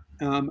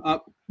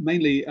 So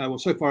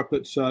far up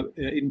at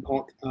Eden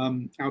Park,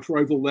 Outer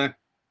Oval there,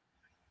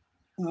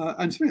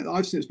 and something that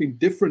I've seen that's been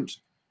different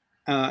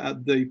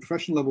at the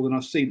professional level than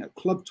I've seen at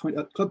Club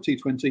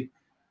T20,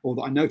 or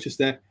that I noticed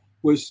there,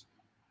 was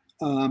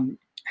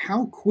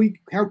how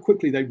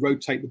quickly they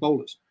rotate the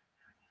bowlers.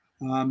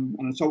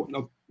 And so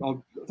I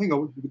think it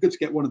would be good to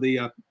get one of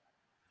the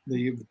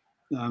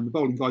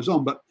bowling guys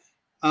on, but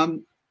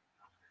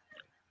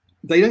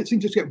they don't seem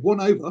to just get one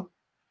over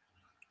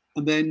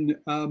and then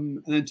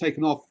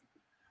taken off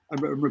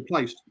and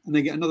replaced, and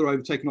then get another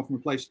over taken off and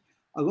replaced.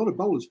 A lot of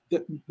bowlers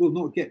will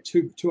not get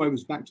two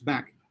overs back to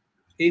back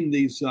in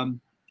these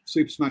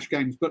Super Smash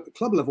games, but at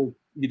club level,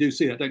 you do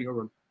see that, don't you,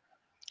 Aaron?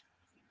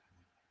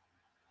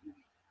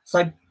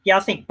 So yeah, I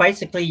think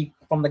basically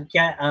from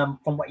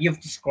what you've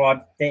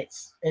described,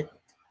 that's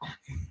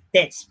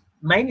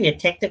mainly a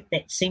tactic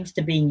that seems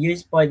to be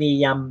used by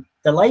the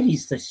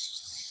ladies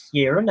this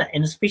year, isn't it?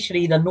 And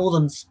especially the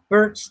Northern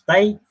Spirits,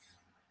 they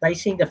they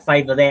seem to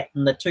favour that.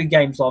 In the 2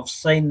 games I've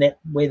seen that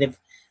where they've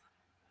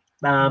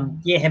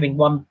having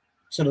one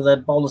sort of the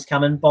bowlers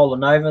come in,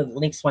 bowling over, the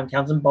next one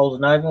comes in,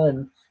 bowling over,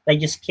 and they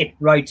just kept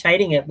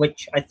rotating it,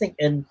 which I think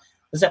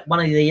was that one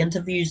of the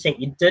interviews that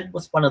you did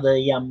with one of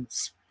the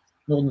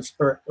Northern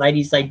Spirit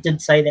ladies, they did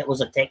say that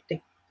was a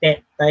tactic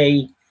that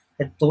they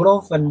had thought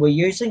of and were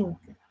using.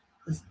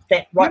 Is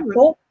that right,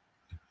 Paul?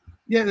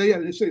 Yeah.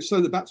 It's so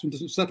the batsman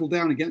doesn't settle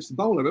down against the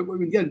bowler.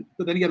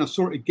 But then again, I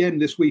saw it again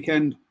this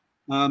weekend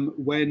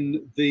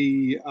when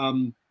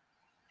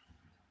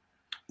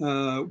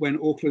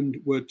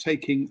Auckland were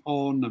taking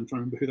on, I'm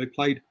trying to remember who they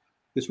played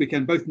this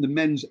weekend, both in the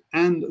men's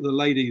and the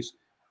ladies,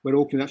 when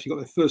Auckland actually got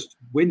their first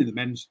win in the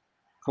men's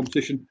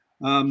competition.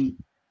 Central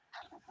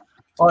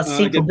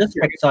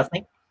Districts, I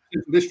think.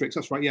 Central Districts,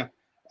 that's right, yeah.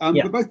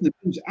 But both in the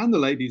men's and the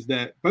ladies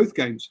there, both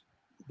games,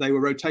 they were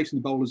rotating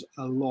the bowlers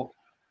a lot.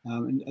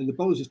 And the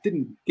bowlers just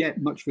didn't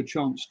get much of a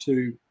chance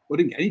didn't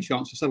get any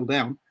chance to settle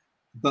down.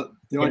 But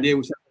the idea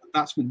was that the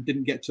batsman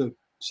didn't get to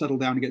settle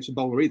down against a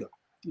bowler either.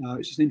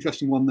 It's just an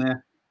interesting one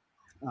there.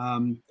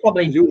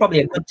 Probably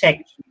a good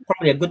tactic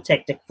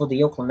for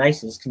the Auckland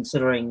Aces,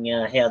 considering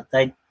how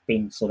they've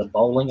been sort of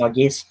bowling. I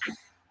guess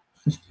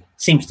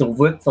seems to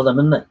work for them,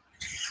 isn't it?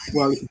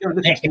 Well, if you go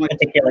that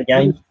particular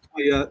game.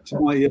 To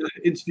my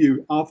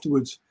interview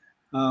afterwards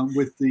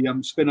with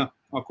the spinner,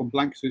 I've gone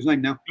blank. So his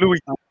name now, Louis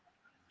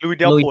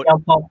Delport.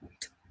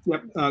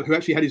 Who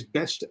actually had his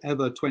best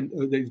ever 20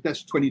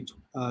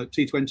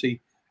 T20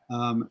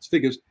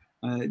 figures.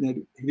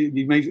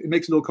 He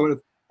makes a little comment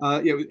of.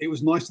 It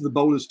was nice of the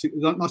bowlers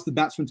nice of the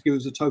batsmen to give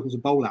us the totals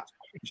of bowl at.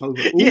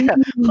 Yeah.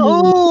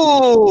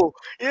 Oh,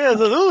 yeah.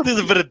 There's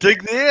a bit of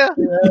dig there.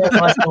 Yeah,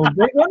 nice little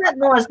dig, wasn't it?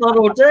 Nice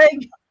little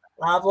dig.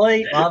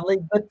 Lovely.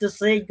 Good to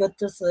see.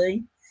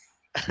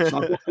 So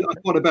I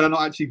thought I better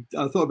not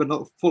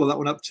follow that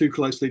one up too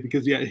closely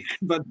because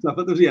but there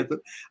was a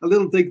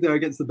little dig there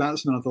against the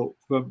batsmen. I thought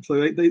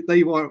so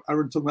they were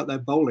talking about their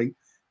bowling.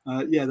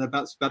 Their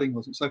batting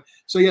wasn't so.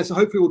 So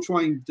hopefully we'll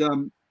try and.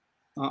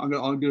 I'm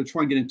going to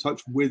try and get in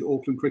touch with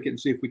Auckland Cricket and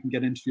see if we can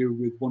get an interview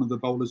with one of the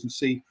bowlers and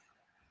see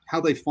how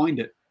they find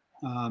it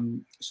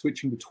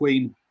switching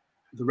between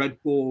the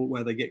red ball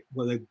where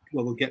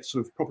they'll get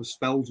sort of proper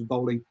spells of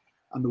bowling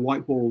and the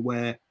white ball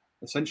where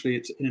essentially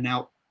it's in and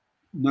out,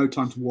 no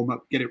time to warm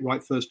up, get it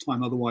right first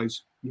time,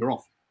 otherwise you're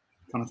off,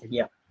 kind of thing.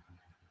 Yeah,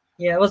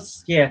 it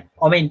was. Yeah,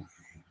 I mean,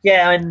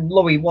 and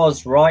Louis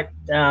was right.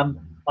 I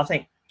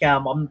think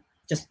I'm.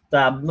 Just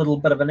a little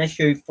bit of an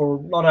issue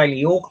for not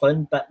only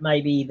Auckland, but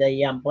maybe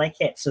the Black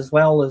Hats as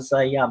well as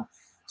a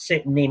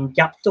certain M.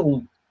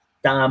 Guptill,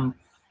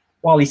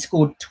 while he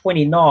scored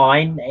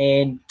 29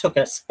 and took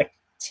a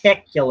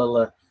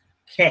spectacular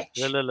catch.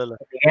 Catch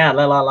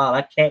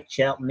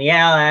out in the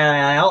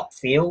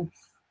outfield.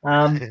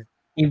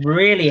 He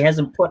really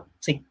hasn't put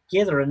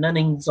together an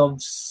innings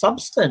of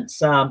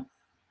substance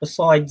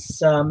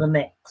besides in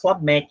that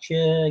club match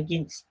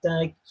against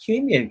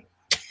QMU.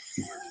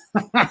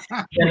 Besides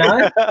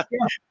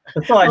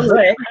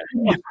that,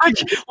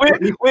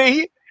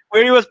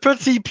 where he was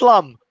pretty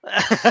plum.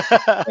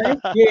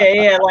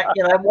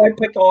 Won't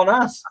pick on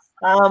us.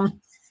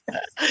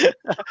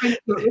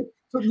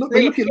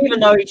 Even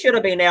though he should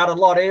have been out a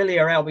lot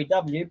earlier,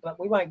 LBW, but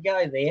we won't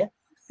go there.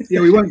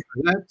 Yeah, we won't.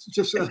 That's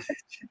just. I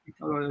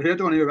don't want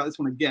to hear about this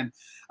one again.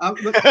 But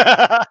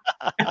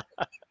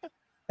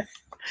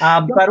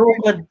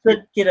Auckland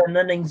did get an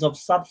innings of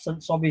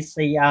substance,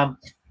 obviously.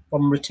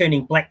 From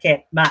returning Black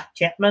Cat Mark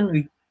Chapman,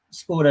 who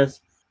scored a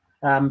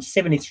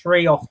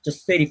 73 off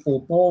just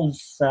 34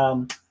 balls.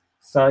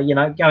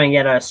 Going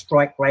at a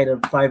strike rate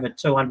of over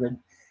 200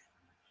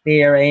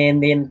 there.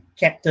 And then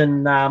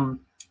Captain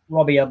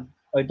Robbie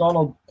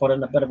O'Donnell put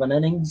in a bit of an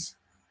innings.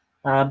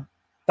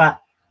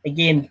 But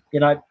again,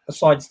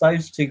 besides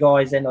those two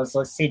guys, and as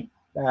I said,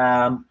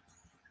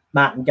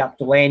 Martin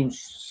Guptill and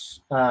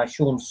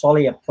Sean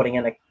Sollier putting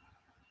in a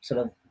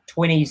sort of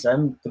 20s,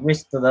 and the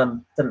rest of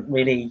them didn't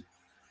really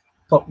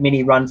put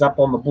many runs up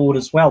on the board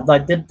as well. They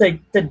did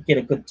get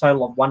a good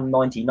total of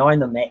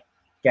 199 in that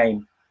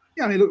game.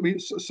 Yeah,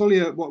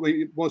 Sollier,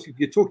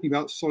 you're talking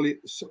about Sollier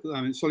there.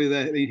 I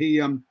mean,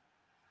 he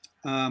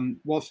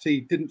whilst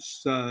he didn't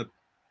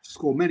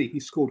score many, he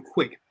scored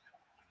quick,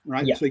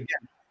 right? Yeah. So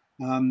again,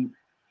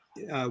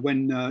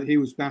 when he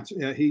was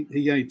batting,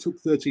 he only took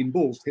 13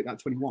 balls to hit that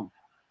 21.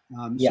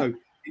 So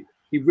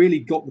he really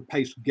got the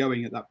pace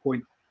going at that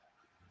point.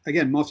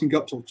 Again, Martin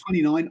Guptill,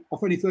 29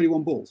 off only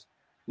 31 balls.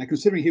 Now,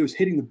 considering he was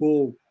hitting the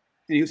ball,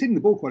 and he was hitting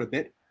the ball quite a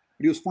bit,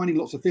 but he was finding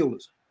lots of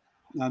fielders.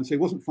 So he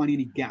wasn't finding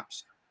any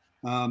gaps.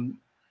 The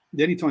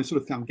only time he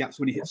sort of found gaps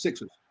when he hit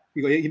sixes.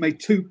 He made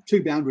two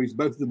boundaries,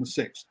 both of them were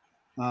sixes.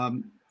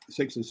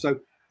 So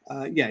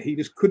he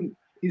just couldn't.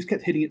 He just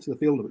kept hitting it to the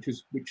fielder,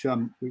 which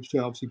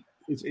obviously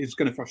is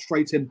going to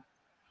frustrate him.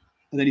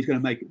 And then he's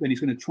going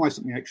to try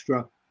something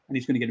extra, and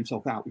he's going to get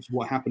himself out, which is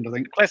what happened, I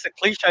think. Classic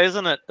cliche,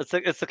 isn't it?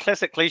 It's the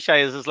classic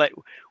cliche. Is like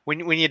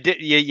when you're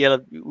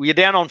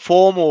down on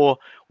form, or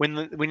when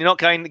you're not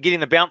getting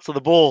the bounce of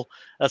the ball.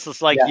 It's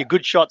just like your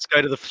good shots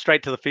go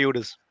straight to the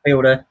fielders.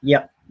 Fielder,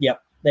 yep.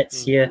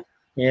 That's yeah.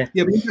 Yeah,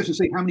 but interesting to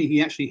see how many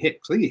he actually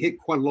hit. 'Cause I think he hit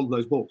quite a lot of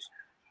those balls,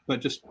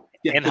 but just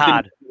and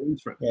hard.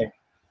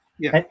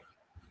 Yeah.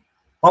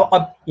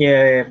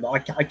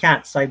 I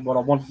can't say what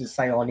I wanted to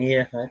say on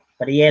here,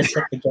 but he has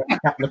hit the gap a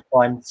couple of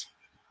times.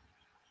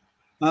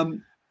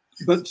 And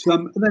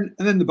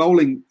then the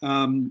bowling.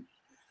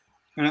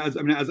 As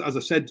I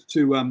said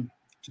to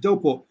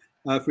Delport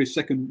for his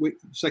second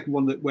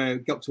one where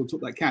Guptill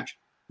took that catch,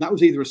 that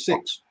was either a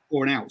 6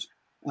 or an out.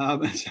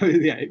 So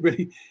yeah,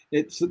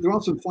 there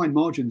are some fine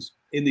margins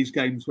in these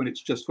games when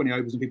it's just 20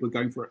 overs and people are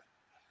going for it.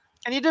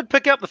 And you did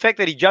pick up the fact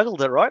that he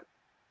juggled it, right?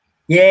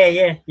 Yeah.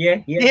 I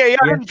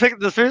didn't pick it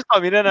the first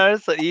time. You didn't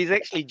notice that he's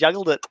actually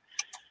juggled it.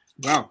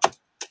 Wow.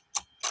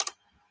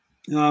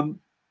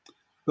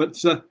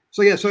 So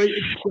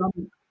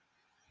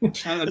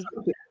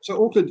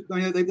Auckland,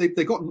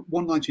 they got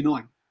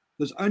 199.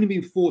 There's only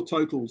been 4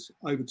 totals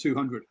over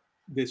 200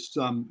 this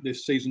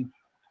season.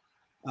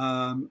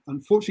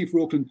 Unfortunately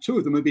for Auckland, 2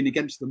 of them have been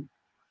against them.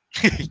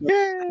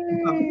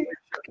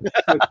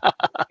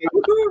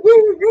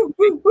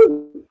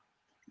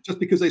 Just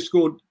because they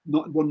scored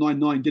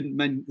 199 didn't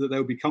mean that they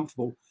would be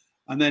comfortable.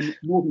 And then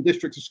Northern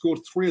Districts have scored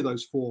 3 of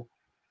those 4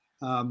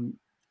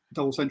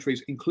 double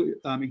centuries,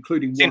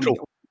 including Central.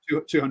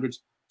 200s.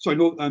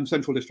 Sorry,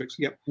 Central Districts.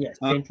 Yep. Yeah,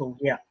 Central.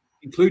 Yeah.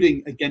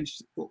 Including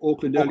against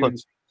Auckland earlier.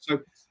 So,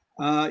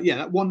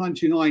 that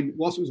 199,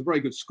 whilst it was a very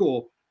good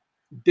score,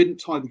 didn't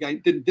tie the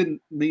game.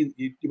 Didn't mean that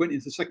you went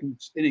into the second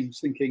innings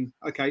thinking,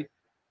 okay,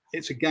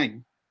 it's a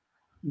game,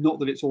 not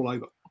that it's all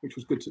over, which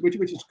was good. Which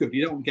is good.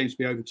 You don't want games to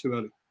be over too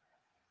early.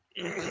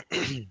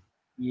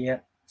 Yeah.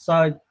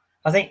 So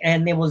I think,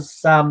 and there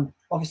was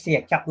obviously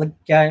a couple of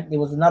games. There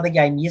was another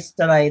game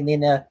yesterday, and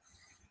then a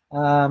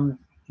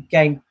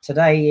game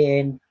today.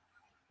 And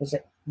was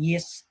it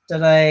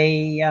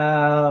yesterday?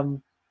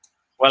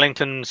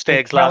 Wellington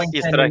Stags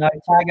yesterday. And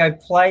Otago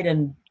played,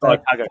 and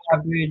the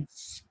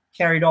Firebirds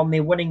carried on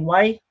their winning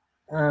way,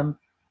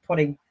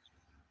 putting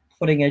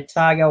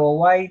Otago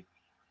away.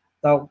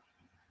 Though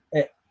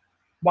at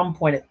one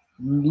point it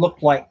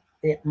looked like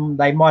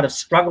they might have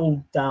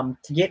struggled to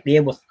get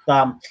there with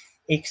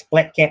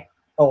ex-Black Cap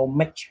or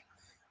Mitch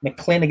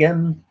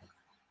McClenaghan,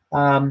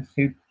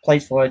 who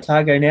plays for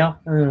Otago now.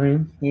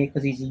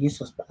 Because he's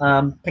useless.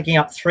 Picking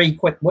up 3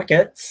 quick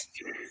wickets.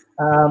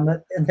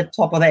 At the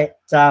top of that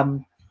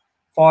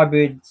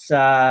Firebirds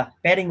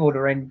batting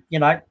order, and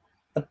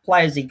the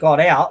players he got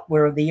out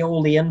were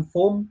all the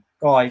informed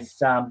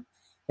guys.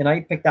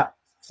 He picked up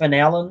Finn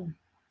Allen,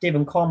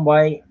 Devon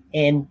Conway,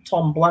 and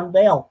Tom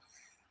Blundell.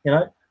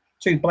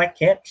 2 Black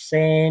Caps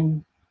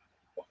and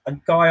a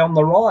guy on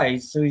the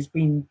rise who's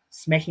been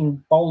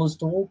smashing bowlers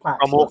to all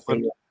parts from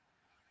Auckland.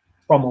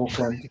 From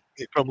Auckland.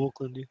 From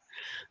Auckland, yeah.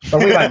 So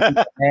we won't do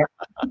that.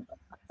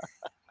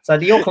 So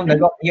the Auckland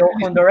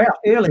are out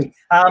early.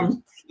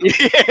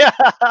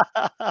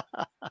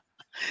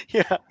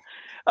 Yeah.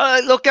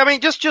 Look, I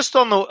mean, just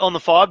on the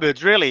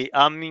Firebirds, really.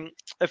 I mean,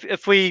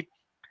 if we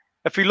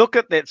look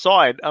at that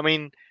side, I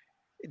mean,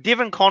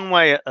 Devon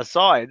Conway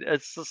aside,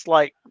 it's just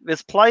like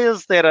there's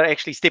players that are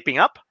actually stepping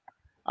up.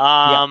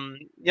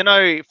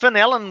 Finn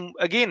Allen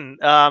again,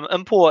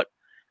 import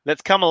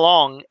that's come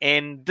along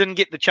and didn't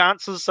get the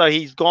chances, so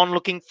he's gone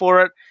looking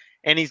for it,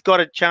 and he's got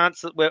a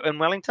chance in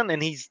Wellington,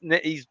 and he's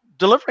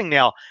delivering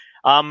now.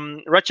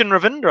 Rachin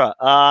Ravindra,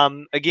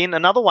 again,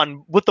 another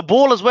one with the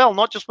ball as well,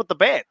 not just with the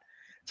bat.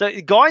 So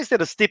guys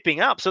that are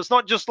stepping up. So it's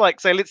not just like,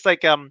 say, let's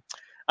take a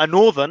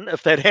Northern,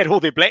 if they'd had all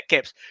their Black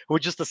Caps, who were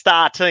just a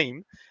star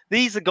team.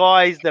 These are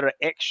guys that are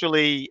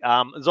actually,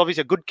 there's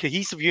obviously a good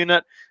cohesive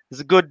unit. There's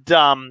a good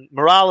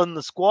morale in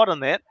the squad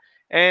and that.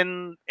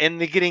 And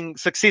they're getting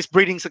success,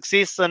 breeding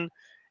success, and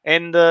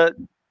the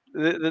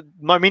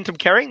momentum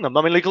carrying them.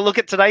 I mean, look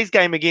at today's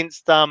game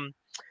against the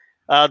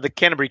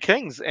Canterbury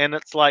Kings, and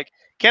it's like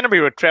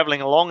Canterbury were travelling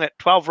along at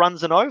 12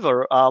 runs and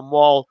over,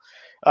 while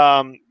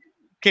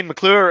Ken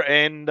McClure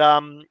and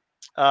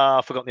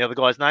I've forgotten the other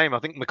guy's name. I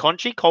think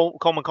Cole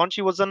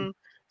McConchie was in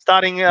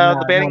starting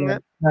the batting.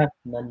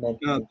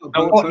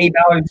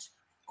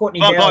 Courtney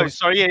Bowes.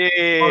 Sorry,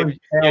 yeah,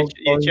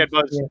 Chad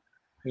Bowes.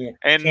 Yeah.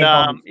 And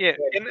and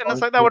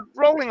it's like they were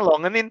rolling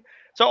along, and then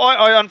so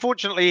I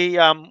unfortunately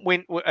I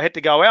had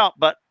to go out,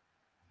 but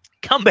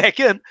come back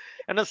in,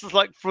 and this is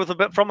like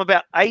from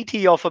about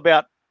 80 off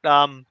about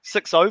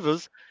 6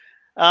 overs.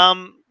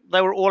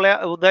 They were all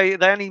out. They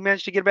only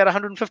managed to get about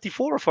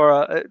 154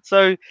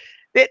 so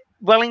that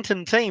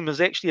Wellington team is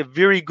actually a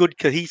very good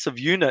cohesive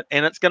unit,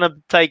 and it's going to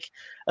take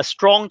a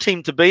strong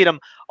team to beat them.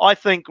 I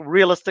think,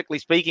 realistically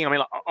speaking, I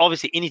mean,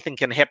 obviously anything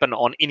can happen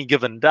on any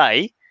given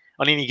day,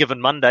 on any given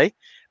Monday,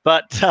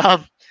 but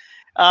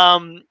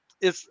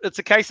it's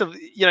a case of,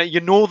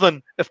 your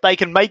Northern, if they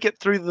can make it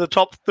through the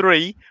top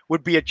 3,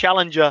 would be a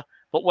challenger,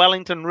 but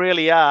Wellington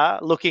really are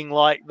looking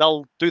like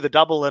they'll do the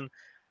double and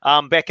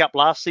back up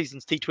last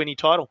season's T20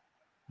 title.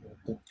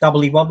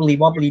 Doubly wobbly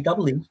wobbly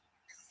doubly.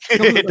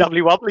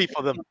 Doubly wobbly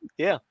for them,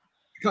 yeah.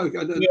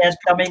 Yes,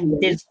 I mean,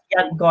 there's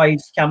young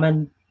guys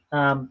coming.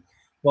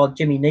 While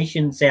Jimmy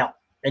Neeshan's out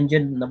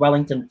injured in the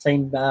Wellington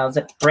team. Was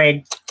it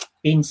Brad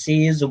Ben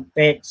Sears or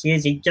Bat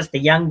Sears. He's just a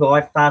young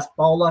guy, fast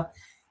bowler,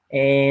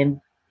 and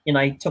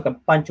he took a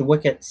bunch of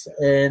wickets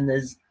in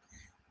his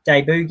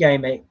debut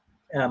game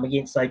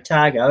against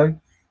Otago,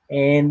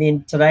 and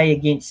then today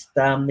against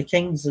the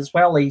Kings as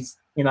well. He's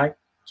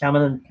come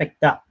in and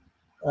picked up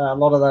a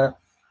lot of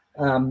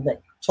the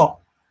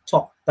top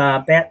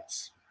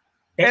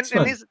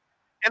batsmen.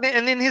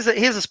 And then here's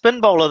a spin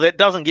bowler that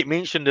doesn't get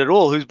mentioned at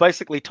all, who's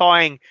basically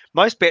tying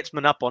most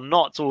batsmen up on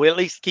knots, or at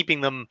least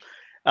keeping them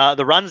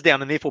the runs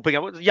down, and therefore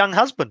picking up. Young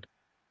Husband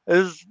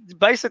is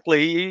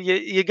basically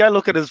you go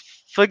look at his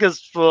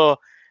figures for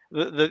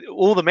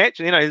all the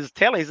matches, his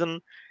tallies,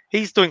 and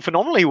he's doing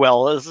phenomenally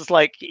well. It's just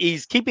like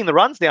he's keeping the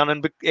runs down,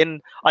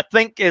 and I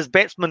think as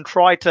batsmen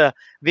try to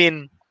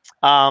then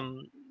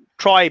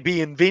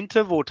be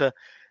inventive or to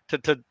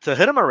hit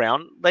him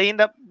around, they end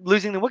up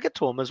losing the wicket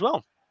to him as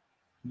well.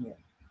 Yeah.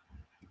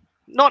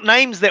 Not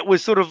names that were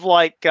sort of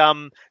like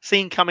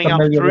seen coming up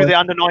through the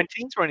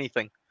under-19s or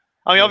anything.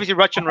 I mean, obviously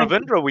Rachin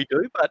Ravindra we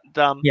do, but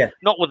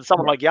not with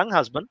someone like Young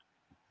Husband.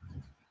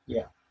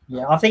 Yeah,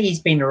 I think he's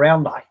been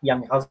around like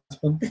Young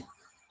Husband.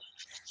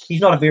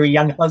 He's not a very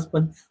young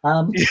husband.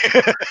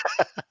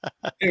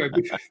 Anyway,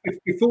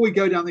 before we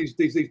go down these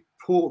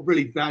poor,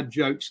 really bad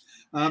jokes,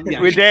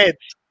 we're dads.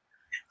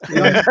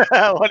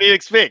 What do you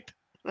expect?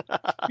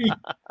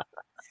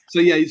 So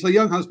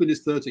Young Husband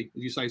is 30,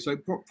 as you say. So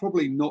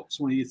probably not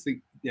someone you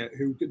think,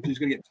 who's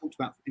going to get talked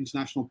about for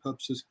international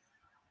purposes,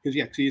 because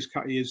he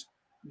is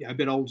a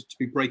bit old to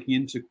be breaking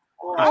into.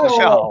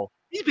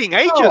 He's being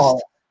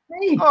ageist.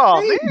 Man,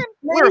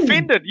 we're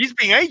offended. He's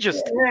being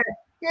ageist.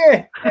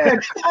 Yeah, come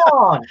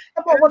on.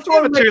 What's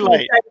wrong with too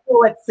late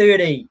at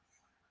 30?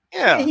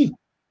 Yeah,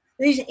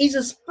 he's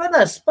a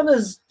spinner.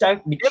 Spinners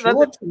don't mature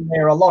till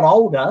they're a lot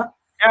older.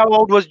 How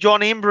old was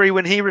John Embry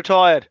when he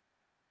retired?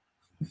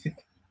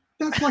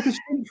 That's like a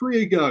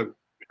century ago.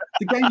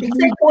 The game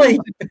exactly.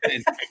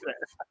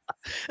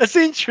 A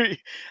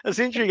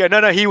century ago.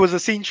 No, he was a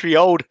century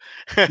old.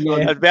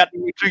 About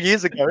 2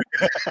 years ago.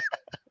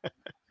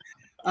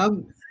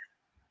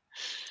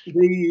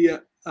 It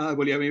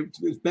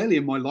was barely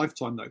in my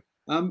lifetime though.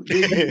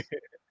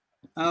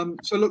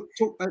 So look,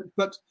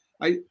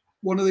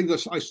 one of the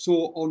things I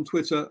saw on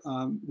Twitter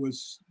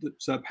was that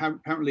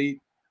apparently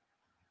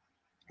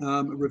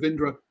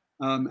Ravindra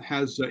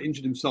has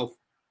injured himself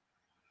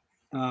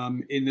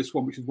in this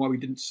one, which is why we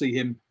didn't see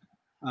him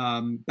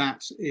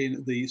bat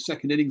in the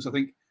second innings, I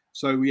think.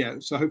 So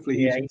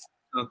hopefully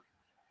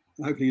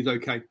he's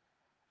okay.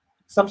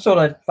 Some sort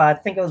of, I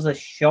think it was a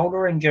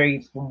shoulder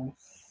injury from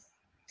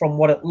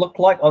what it looked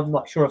like. I'm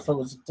not sure if it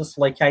was a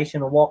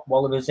dislocation or what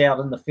while he was out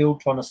in the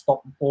field trying to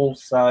stop the ball.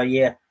 So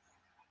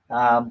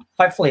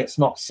hopefully it's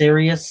not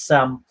serious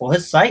for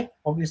his sake,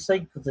 obviously,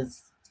 because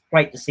it's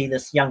great to see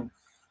this young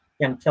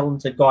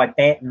talented guy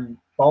bat and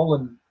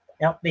bowling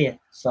out there.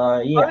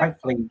 So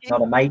hopefully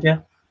not a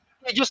major.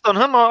 Yeah, just on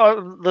him,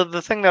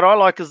 the thing that I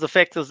like is the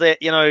fact is that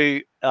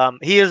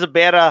he is a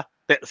batter.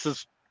 That's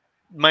his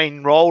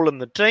main role in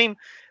the team,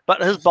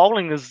 but his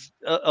bowling is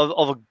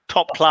of a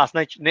top class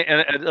nature,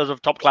 is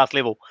of top class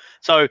level.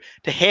 So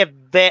to have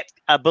that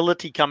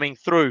ability coming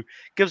through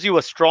gives you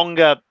a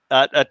stronger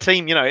a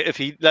team. If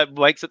he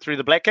makes it through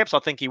the Black Caps, I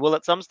think he will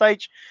at some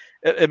stage.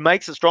 It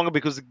makes it stronger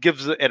because it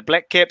gives it at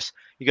Black Caps.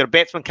 You got a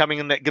batsman coming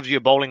in that gives you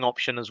a bowling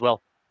option as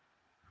well.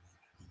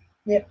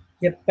 Yep.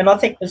 And I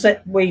think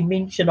we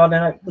mentioned, I don't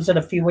know, was it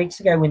a few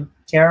weeks ago when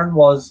Taran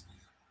was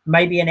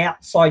maybe an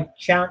outside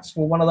chance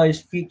for one of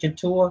those future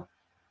tour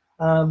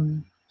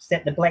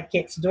that the Black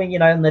Caps are doing,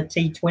 in the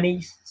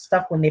T20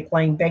 stuff when they're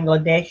playing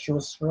Bangladesh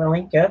or Sri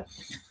Lanka.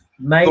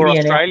 Maybe or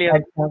Australia.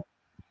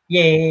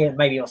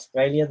 Maybe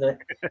Australia. They're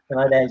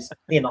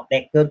not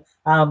that good.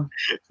 An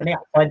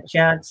outside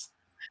chance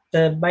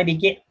to maybe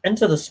get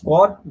into the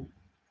squad,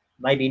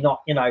 maybe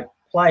not,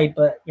 play,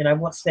 but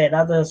what's that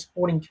other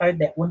sporting code,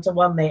 that winter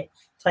one that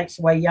takes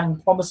away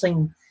young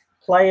promising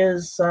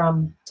players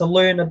to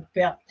learn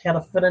about how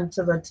to fit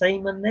into the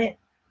team and that.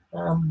 I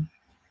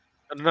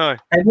don't know.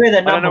 They were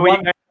the number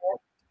one.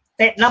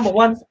 That number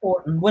one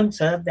sport in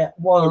winter that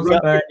was,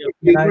 but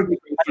there's a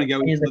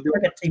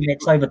cricket team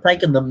that's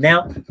overtaken them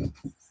now.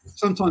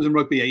 Sometimes in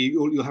rugby,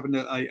 you'll have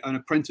an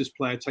apprentice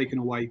player taken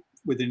away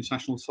with the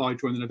international side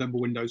during the November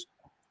windows.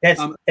 That's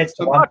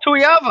the one.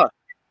 Tuyava.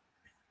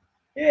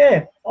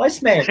 Yeah,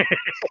 Iceman.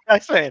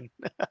 Iceman.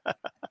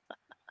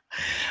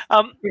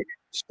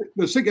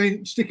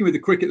 Sticking with the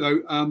cricket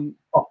though,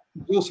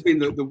 there's also been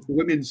the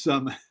women's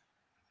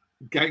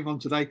game on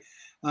today.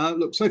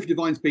 Look, Sophie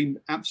Devine's been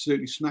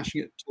absolutely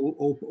smashing it to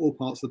all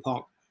parts of the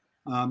park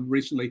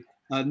recently.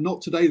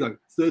 Not today though.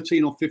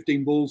 13 off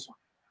 15 balls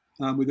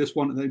with this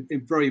one, a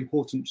very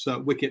important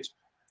wicket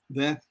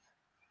there.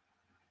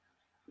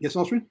 Yes,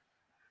 Osrin?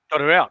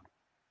 Got her out.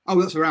 Oh,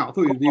 that's her out. I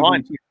thought you were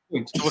points.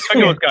 It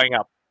was going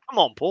up. Come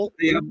on, Paul.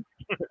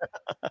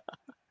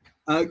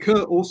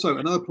 Kerr, also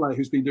another player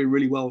who's been doing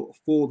really well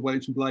for the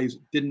Wellington Blaze,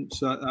 didn't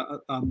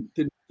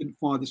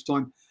fire this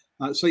time.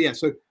 So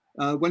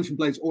Wellington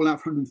Blaze all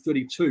out for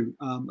 132,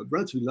 a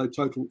relatively low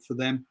total for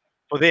them.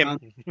 For them,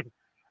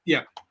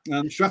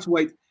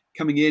 Strathwaite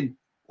coming in,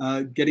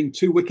 getting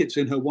 2 wickets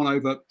in her 1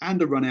 over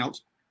and a run out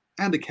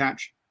and a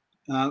catch.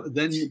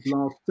 Then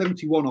last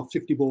 71 off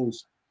 50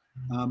 balls.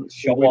 With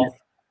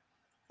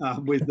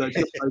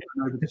just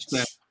over to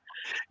spare.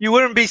 You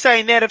wouldn't be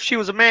saying that if she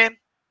was a man.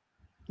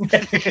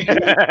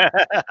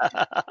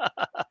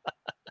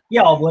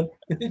 Yeah, I would.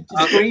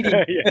 Just reading.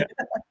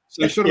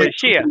 So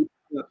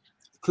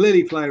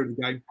clearly player of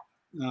the game.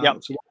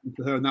 So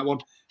for her in that one.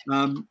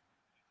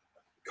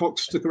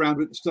 Cox stuck around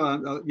with the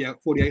start.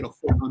 48 off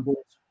 49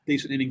 balls.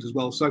 Decent innings as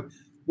well. So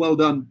well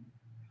done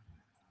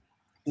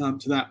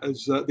to that.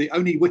 As the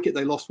only wicket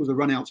they lost was a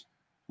run out.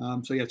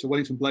 So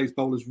Wellington Blaze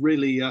bowlers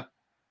really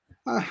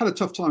had a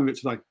tough time of it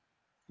today.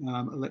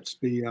 Let's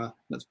be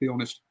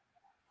honest.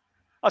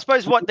 I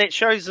suppose what that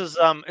shows is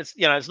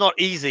it's not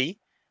easy,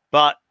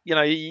 but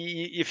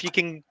if you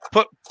can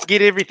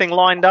get everything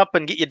lined up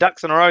and get your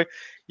ducks in a row,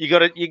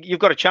 you've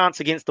got a chance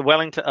against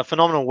a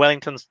phenomenal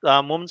Wellington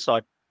women's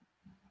side.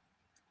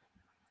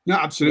 No,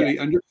 absolutely,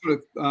 and just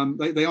sort of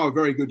they are a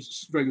very good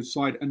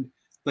side, and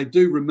they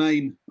do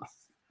remain.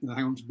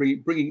 Hang on,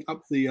 bringing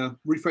up the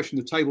refreshing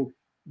the table,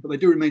 but they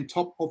do remain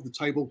top of the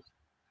table.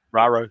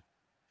 Raro.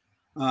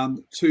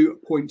 2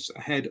 points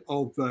ahead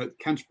of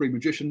Canterbury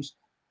Magicians.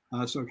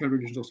 So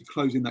Canterbury Magicians obviously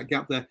closing that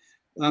gap there.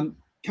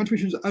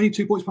 Canterbury Magicians are only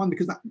 2 points behind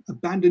because that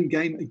abandoned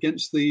game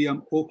against the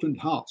Auckland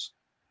Hearts.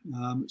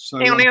 Hang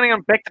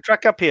on, back the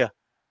truck up here.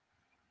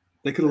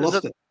 They could have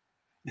lost it.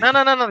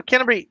 No.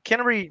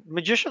 Canterbury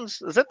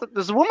Magicians.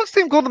 There's a women's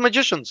team called the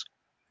Magicians.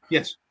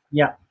 Yes.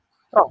 Yeah.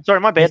 Oh,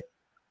 sorry, my bad.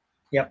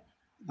 Yep.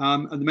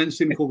 And the men's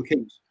team are called the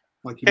Kings,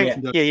 like you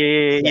mentioned.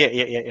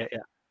 Yeah.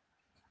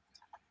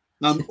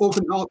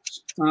 Auckland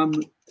Hearts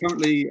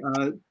currently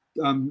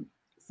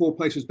 4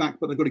 places back,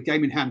 but they've got a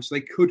game in hand, so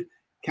they could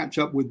catch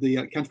up with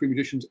the Canterbury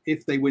Magicians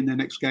if they win their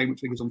next game, which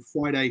I think is on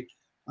Friday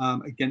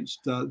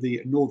against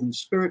the Northern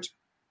Spirit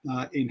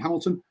in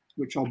Hamilton,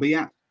 which I'll be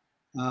at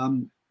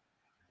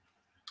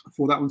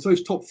for that one. So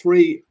those top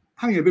 3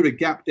 having a bit of a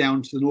gap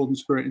down to the Northern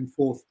Spirit in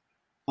 4th,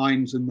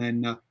 Hines, and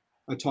then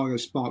Otago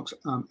Sparks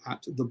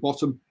at the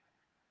bottom.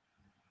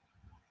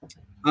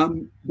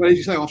 But as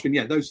you say, Austin,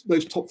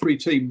 those top 3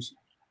 teams,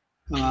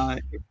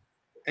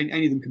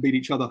 any of them can beat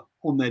each other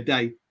on their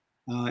day,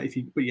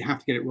 but you have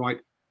to get it right.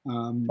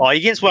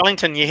 Against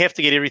Wellington, you have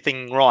to get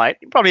everything right.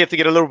 You probably have to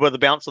get a little bit of the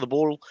bounce of the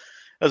ball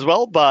as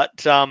well,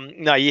 but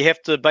no, you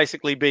have to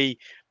basically be,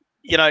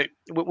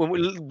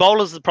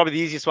 bowlers is probably the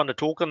easiest one to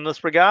talk in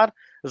this regard.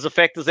 Is the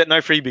fact is that no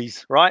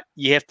freebies, right?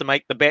 You have to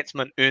make the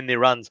batsmen earn their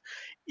runs.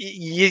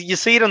 You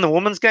see it in the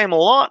women's game a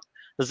lot.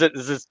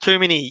 There's too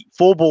many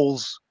 4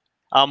 balls,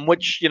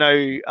 which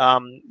I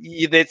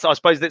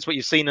suppose that's what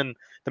you've seen in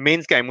the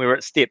men's game where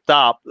it stepped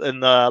up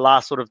in the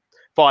last sort of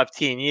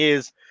 5-10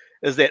 years.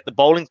 Is that the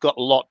bowling's got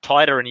a lot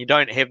tighter and you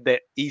don't have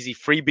that easy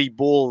freebie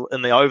ball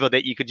in the over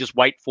that you could just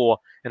wait for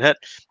and hit.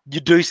 You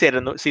do see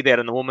that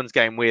in the women's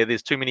game where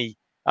there's too many.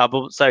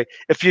 So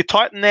if you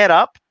tighten that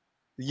up,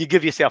 you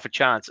give yourself a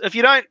chance. If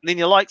you don't, then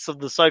your likes of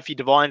the Sophie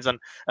Devines and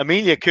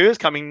Amelia Kerrs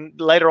coming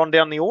later on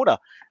down the order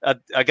are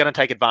going to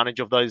take advantage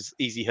of those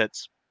easy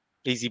hits,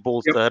 easy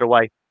balls to hit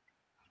away.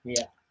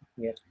 Yeah.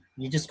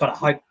 You just got to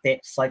hope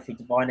that Sophie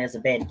Devine has a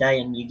bad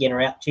day and you get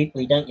her out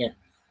cheaply, don't you?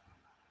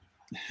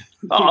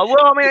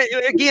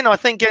 Again, I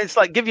think it's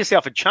like give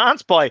yourself a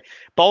chance by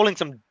bowling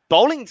some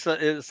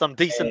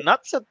decent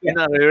nuts.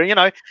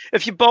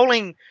 If you're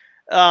bowling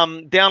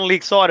down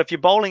leg side, if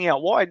you're bowling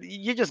out wide,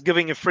 you're just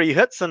giving her free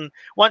hits, and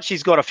once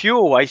she's got a few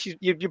away,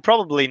 you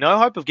probably no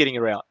hope of getting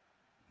her out.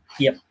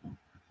 Yep.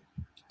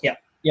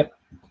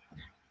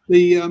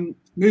 The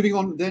moving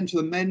on then to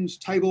the men's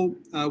table,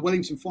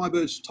 Wellington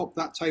Firebirds topped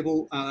that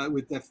table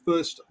with their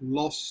first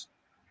loss.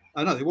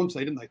 No, they won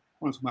today, didn't they?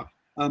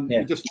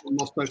 They just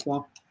lost so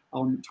far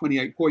on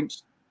 28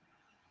 points.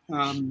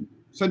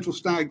 Central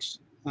Stags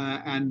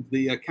and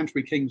the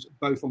Canterbury Kings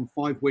both on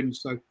 5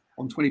 wins, so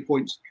on 20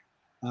 points,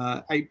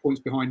 8 points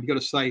behind. You've got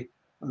to say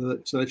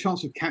that the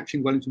chance of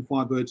catching Wellington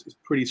Firebirds is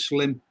pretty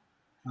slim.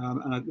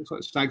 And it looks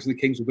like the Stags and the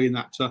Kings will be in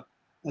that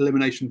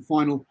elimination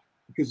final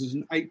because there's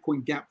an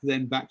 8-point gap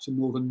then back to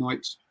Northern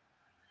Knights.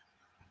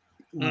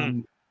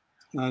 And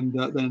then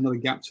another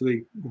gap to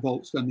the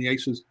Volts and the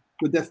Aces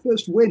with their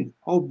first win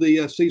of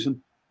the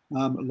season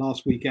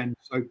last weekend.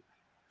 So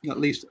at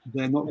least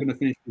they're not going to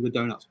finish with a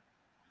donut.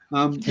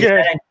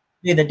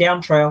 Do the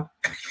down trail.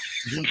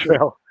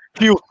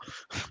 Fuel.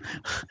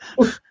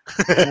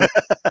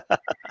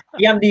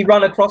 Yumdy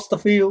run across the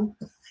field.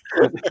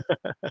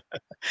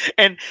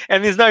 and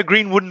there's no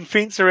green wooden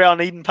fence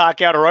around Eden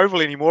Park Outer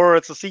Oval anymore.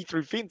 It's a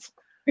see-through fence.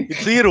 You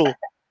see it all.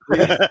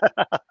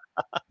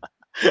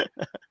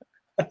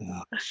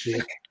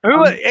 Who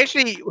are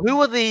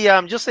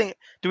the just saying?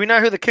 Do we know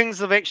who the Kings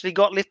have actually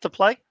got left to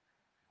play?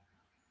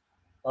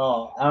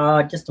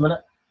 Just a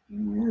minute.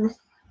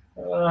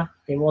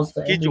 There was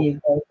the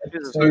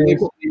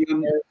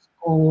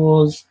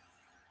scores.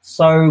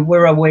 So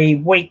where are we?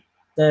 We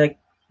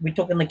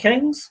talking the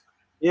Kings?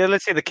 Yeah,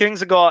 let's see. The Kings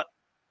have got.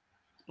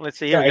 Let's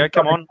see. Here we go.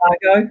 Come on.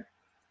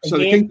 So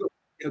the Kings,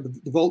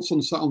 the Volts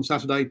on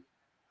Saturday.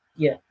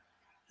 Yeah.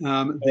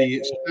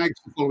 The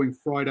Stags the following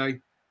Friday,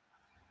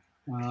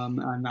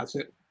 and that's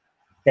it.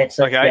 That's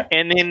it. Okay, Yeah.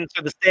 and then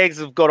so the Stags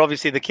have got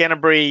obviously the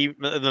Canterbury,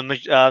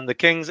 the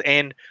Kings,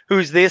 and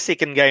who's their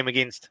second game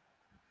against?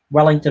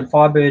 Wellington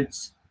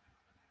Firebirds.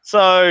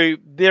 So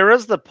there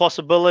is the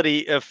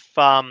possibility if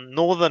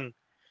Northern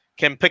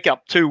can pick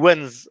up 2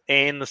 wins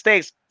and the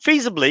Stags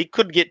feasibly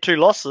could get 2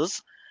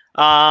 losses,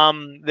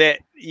 that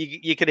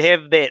you could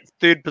have that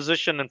 3rd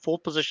position and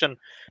 4th position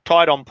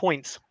tied on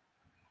points.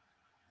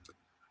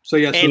 So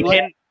yeah, And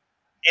then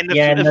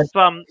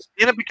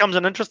it becomes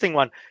an interesting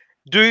one.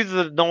 Do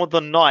the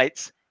Northern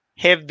Knights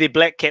have their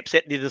Black Caps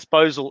at their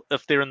disposal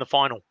if they're in the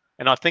final?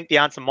 And I think the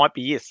answer might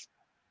be yes.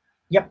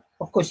 Yep,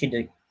 of course you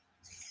do.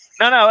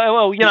 No.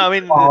 Well,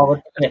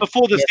 it's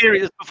before the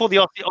series, before the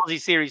Aussie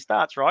series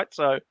starts, right?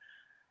 So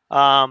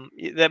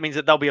that means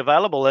that they'll be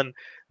available, and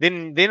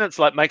then it's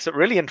like makes it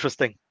really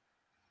interesting.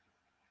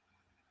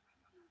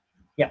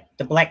 Yep,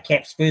 the Black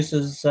Caps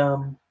versus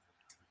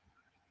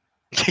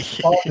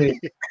Firebirds.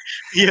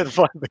 Yeah, the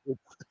Firebirds.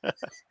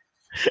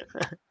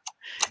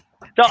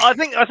 So I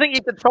think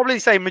you could probably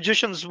say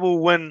Magicians will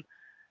win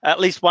at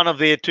least one of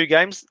their 2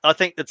 games. I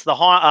think it's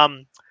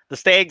the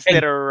Stags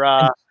that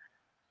are.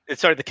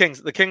 Sorry, the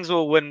Kings. The Kings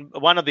will win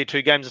one of their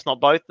 2 games, if not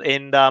both,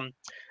 and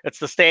it's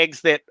the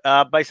Stags that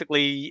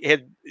basically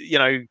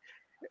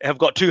have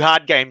got 2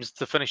 hard games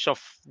to finish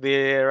off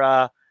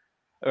their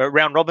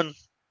round robin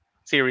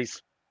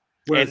series,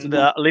 and leaving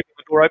the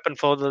door open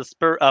for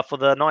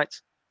the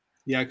Knights.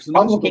 Yeah, because the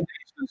Knights have got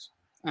Aces,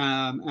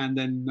 and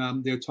then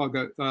the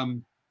Otago.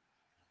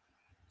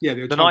 The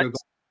Otago. The Knights.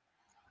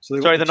 So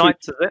the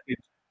Knights, is it?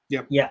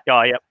 Yep. Yeah.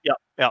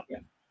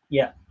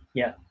 Yeah.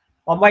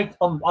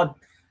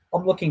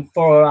 I'm looking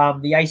for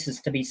the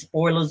Aces to be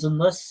spoilers in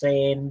this,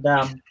 and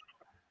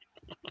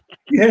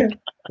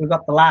we've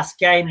got the last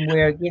game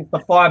where against the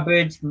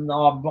Firebirds, and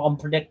I'm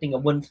predicting a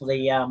win for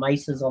the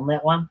Aces on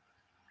that one.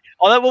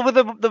 Oh, well,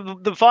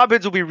 the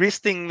Firebirds will be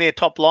resting their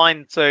top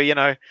line, so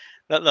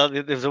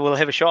we'll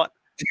have a shot.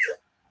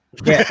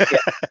 Yeah.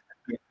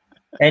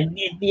 And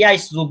the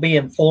Aces will be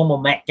in form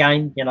on that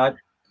game, because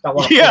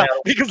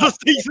the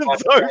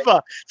season's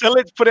over. So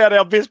let's put out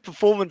our best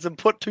performance and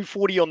put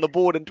 240 on the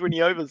board in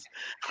 20 overs.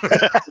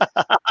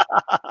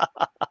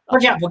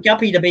 Watch out for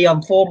Guppy to be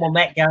on form on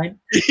that game.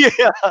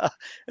 Yeah,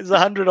 it's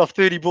 100 off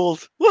 30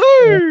 balls.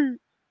 Woohoo!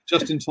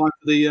 Just in time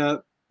for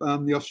the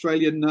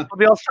Australian. For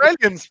the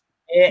Australians.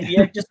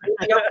 Yeah, just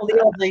waiting up for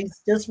the Aussies.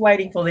 Just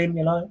waiting for them,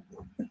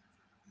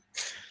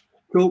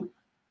 Cool.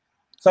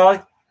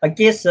 So I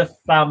guess if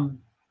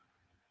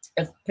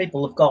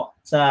people have got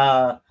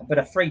a bit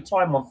of free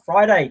time on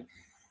Friday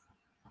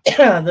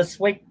this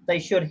week, they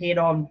should head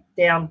on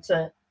down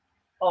to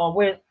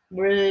where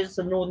is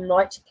the Northern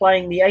Knights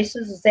playing the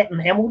Aces? Is that in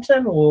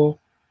Hamilton or?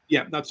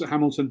 Yeah, that's at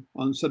Hamilton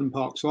on Sutton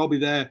Park. So I'll be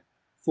there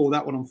for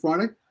that one on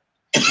Friday.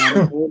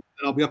 And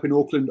I'll be up in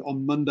Auckland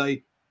on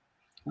Monday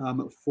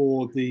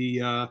for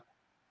the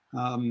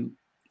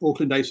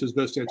Auckland Aces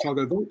versus the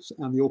Otago Volts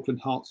and the Auckland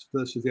Hearts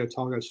versus the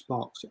Otago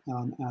Sparks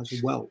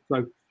as well.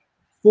 So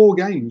 4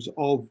 games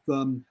of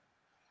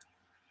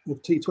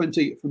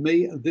T20 for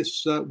me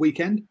this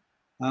weekend.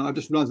 I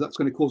just realised that's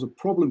going to cause a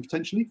problem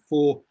potentially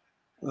for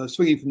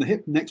swinging from the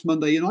hip next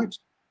Monday night.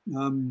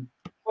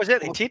 Was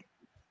that it?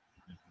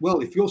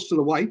 Well, if you're still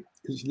away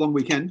because it's a long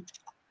weekend,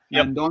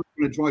 and I'm going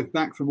to drive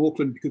back from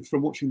Auckland because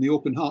from watching the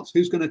Auckland Hearts,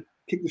 who's going to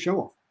kick the show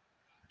off?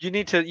 You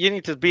need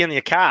to be in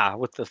your car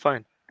with the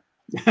phone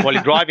while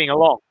you're driving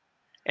along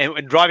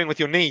and driving with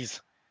your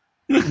knees.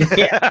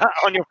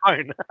 On your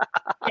phone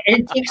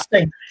and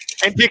texting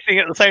at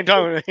the same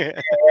time.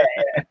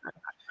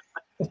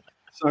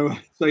 So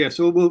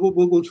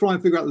we'll try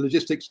and figure out the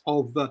logistics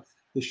of the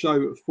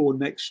show for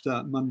next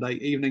Monday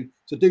evening.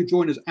 So do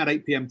join us at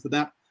 8 p.m. for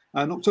that.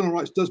 Nocturnal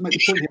Rights does make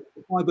the point here that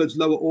the Firebirds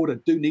lower order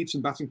do need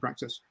some batting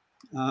practice.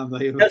 I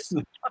think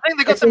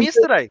they got some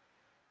yesterday.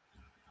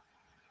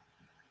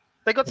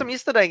 They got some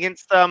yesterday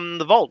against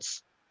the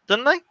Volts,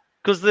 didn't they?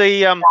 Because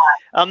the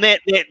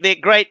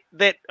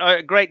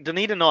that great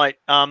Dunedin night,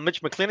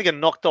 Mitch McClenaghan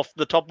knocked off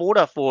the top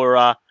order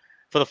for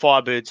the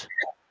Firebirds.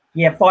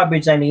 Yeah,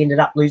 Firebirds only ended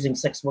up losing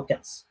 6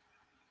 wickets.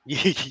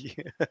 It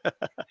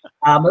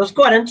was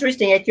quite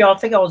interesting actually. I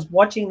think I was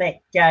watching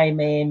that game,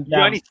 and you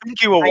only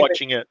think you were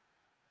watching it.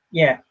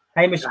 Yeah,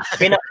 Hamish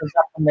Bennett was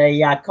up in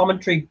the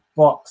commentary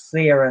box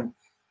there, and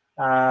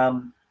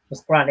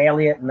with Grant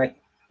Elliott, and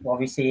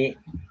obviously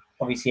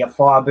a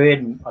Firebird,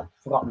 and I've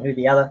forgotten who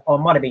the other. Oh, it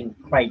might have been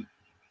Craig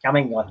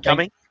Cumming, I think.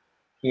 Cumming?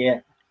 Yeah.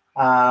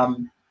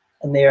 And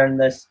they're in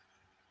this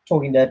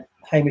talking to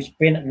Hamish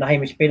Bennett, and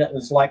Hamish Bennett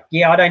was like,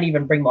 "Yeah, I don't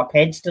even bring my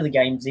pads to the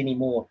games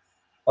anymore.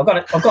 I've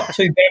got 2 pads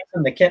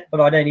in the kit,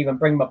 but I don't even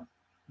bring my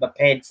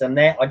pads in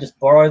that. I just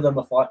borrow them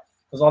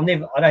because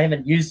I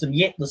haven't used them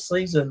yet this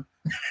season,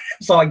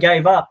 so I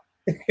gave up."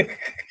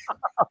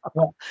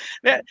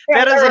 That's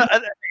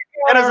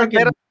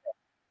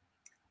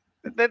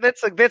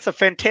a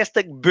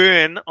fantastic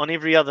burn on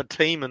every other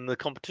team in the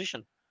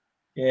competition.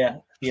 Yeah.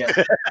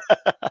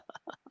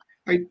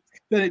 Then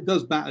it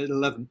does bat at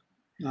 11,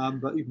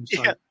 but even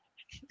so.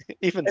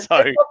 Even That's so,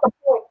 not the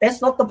point.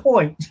 That's not the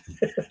point.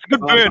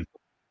 good burn.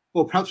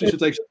 Or perhaps we should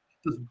take just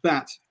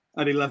bat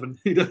at 11.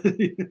 Sits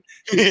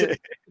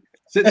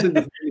in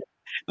the field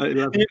at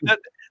 11.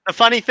 The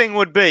funny thing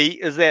would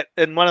be is that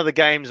in one of the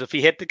games, if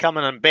he had to come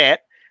in and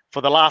bat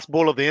for the last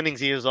ball of the innings,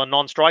 he was on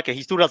non-striker.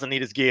 He still doesn't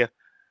need his gear.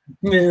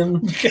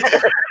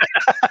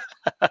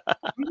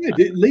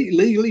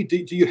 Legally,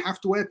 do you have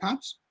to wear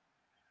pads?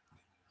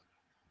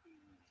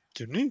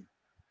 Didn't he?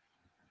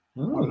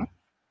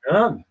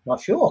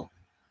 Not sure.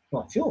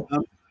 It's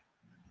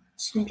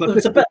a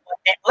Plus- bit like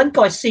that link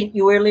I sent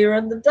you earlier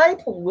in the day,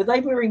 Paul. Were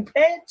they wearing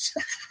pads?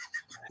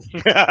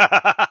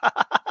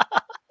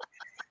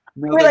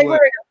 No, Were they they were.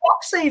 wearing a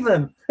box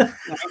even?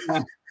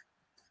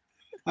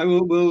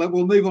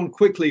 We'll move on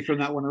quickly from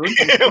that one, Arun.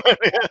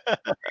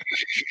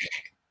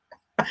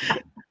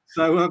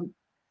 So,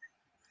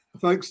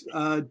 folks,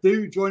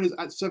 do join us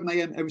at 7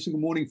 a.m. every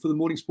single morning for the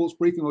morning sports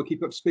briefing. We'll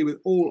keep up to speed with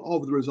all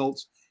of the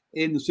results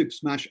in the Super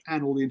Smash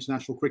and all the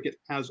international cricket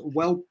as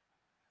well.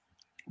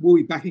 We'll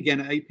be back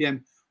again at 8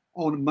 p.m.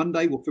 on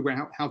Monday. We'll figure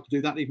out how to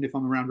do that, even if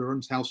I'm around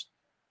Arun's house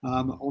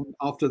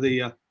after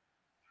the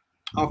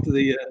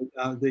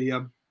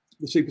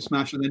Super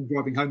Smash and then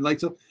driving home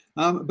later.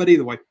 But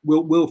either way,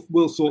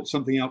 we'll sort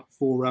something out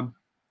for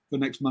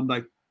next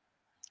Monday.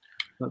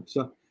 But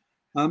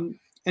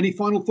any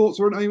final thoughts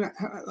or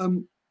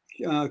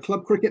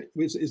club cricket?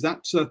 Is there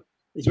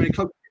any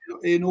club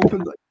in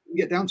Auckland that you can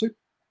get down to?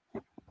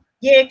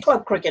 Yeah,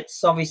 club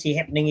cricket's obviously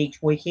happening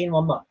each weekend.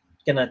 I'm not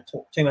going to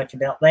talk too much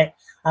about that.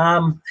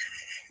 But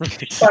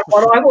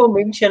what I will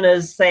mention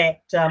is that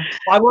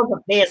I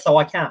wasn't there, so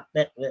I can't.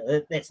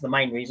 That's the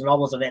main reason. I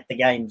wasn't at the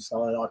game,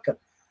 so I could.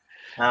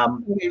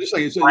 Just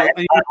saying, I had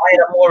a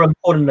more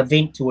important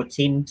event to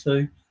attend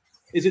to.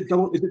 Is it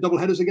double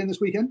headers again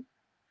this weekend?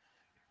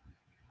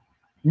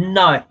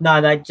 No,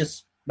 they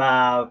just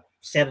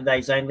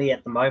Saturdays only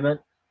at the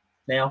moment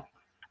now.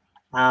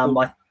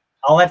 Cool.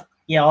 I'll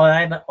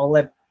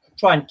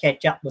try and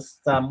catch up with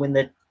when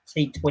the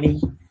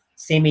T20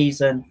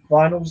 semis and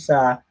finals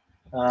are.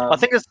 I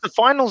think it's the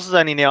finals is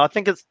only now. I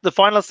think it's the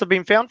finalists have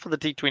been found for the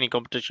T20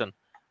 competition.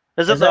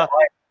 Is it the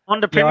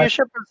Honda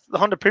Premiership? It's the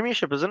Honda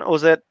Premiership, isn't it? Or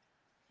is that?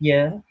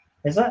 Yeah,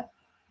 is it?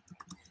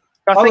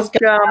 I think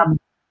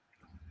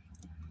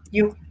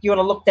you want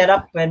to look that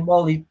up, and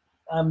while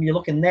you're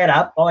looking that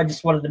up, I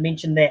just wanted to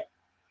mention that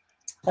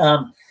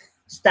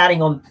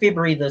starting on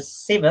February the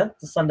 7th,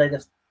 the Sunday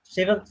the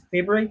 7th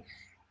February,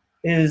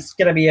 is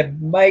going to be a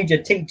major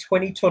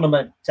T20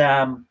 tournament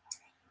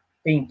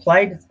being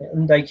played, the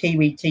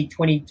Indo-Kiwi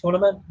T20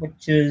 tournament,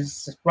 which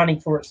is running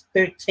for its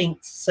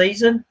 13th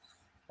season.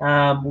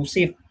 We'll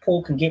see if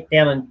Paul can get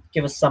down and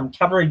give us some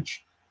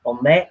coverage on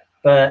that.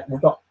 But we've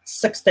got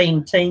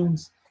 16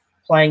 teams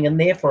playing in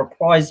there for a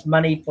prize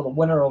money for the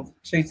winner of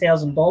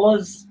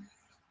 $2,000.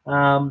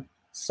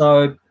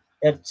 So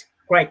it's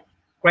great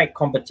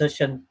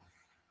competition.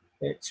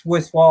 It's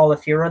worthwhile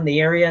if you're in the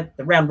area.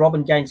 The round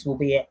robin games will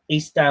be at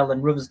Eastdale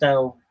and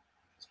Riversdale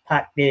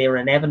Park there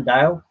in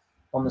Avondale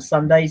on the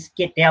Sundays.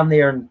 Get down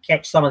there and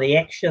catch some of the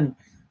action.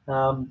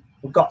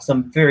 We've got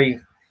some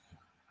very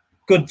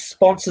good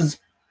sponsors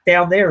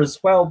down there as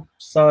well,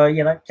 so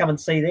come and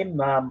see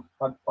them. I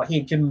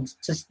hear Jim's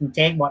Tiston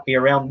Tag might be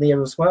around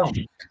there as well.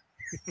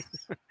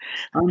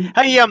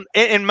 Hey,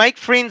 and make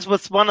friends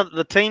with one of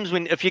the teams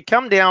if you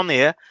come down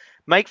there.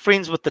 Make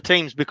friends with the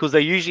teams because they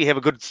usually have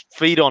a good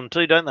feed on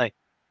too, don't they?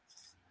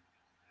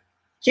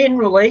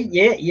 Generally,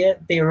 yeah,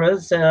 there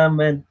is.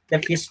 And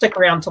if you stick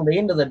around till the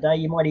end of the day,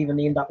 you might even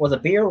end up with a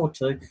beer or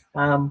two.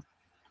 They'll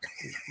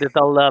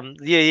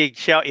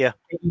shout you.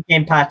 You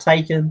can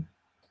partake in.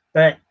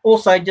 But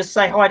also just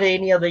say hi to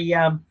any of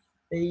the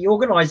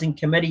organising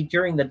committee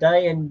during the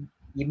day, and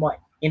you might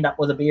end up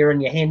with a beer in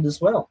your hand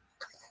as well.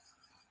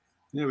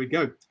 There we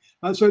go.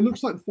 So it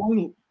looks like the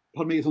final,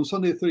 is on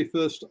Sunday the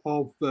 31st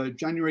of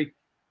January.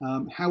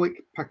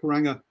 Howick,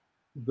 Pakuranga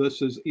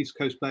versus East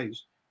Coast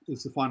Bays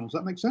is the final. Does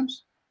that make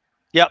sense?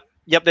 Yep,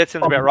 that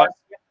sounds about right.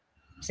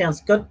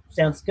 Sounds good.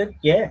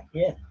 Yeah.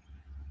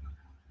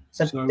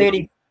 So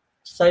 30.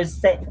 So is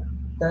that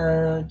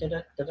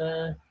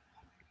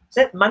is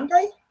that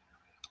Monday?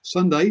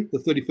 Sunday, the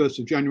 31st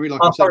of January.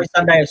 Sorry,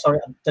 Sunday. Sorry,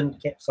 I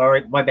didn't get.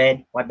 Sorry, my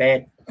bad.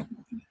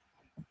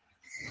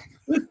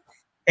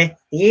 The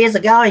years are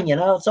going,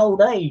 it's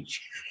old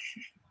age.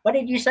 What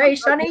did you say,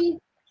 Sonny?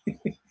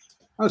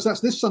 Oh, so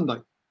that's this Sunday.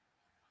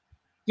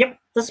 Yep,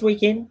 this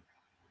weekend.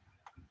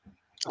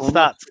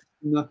 Starts.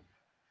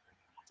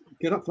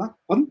 Get up for that.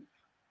 Pardon?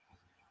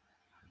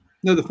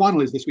 No, the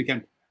final is this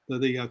weekend. The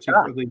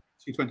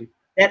T20.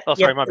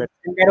 Sorry, my bad.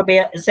 That'll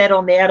be. Is that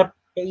on the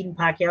Eden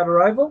Park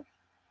Outer Oval?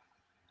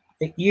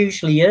 It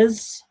usually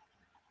is.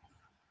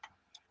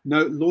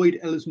 No, Lloyd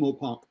Ellismore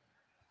Park.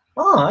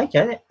 Oh,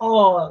 okay.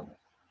 Oh,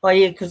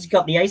 yeah, because you've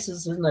got the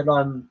Aces, isn't it?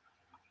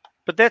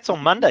 But that's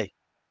on Monday.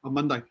 On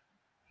Monday.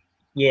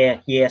 Yeah.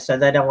 So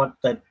they don't want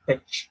the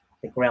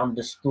ground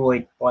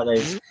destroyed by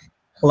those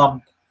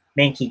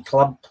Mankey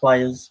club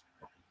players.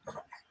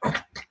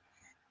 The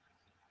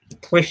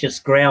precious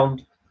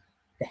ground,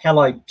 the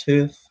hallowed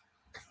turf.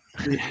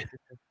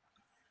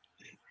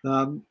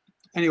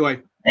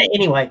 Anyway.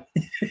 Anywho.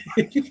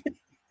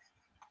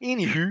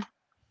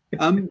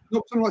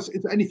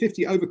 It's only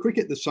 50 over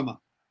cricket this summer.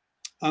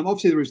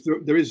 Obviously,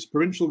 there is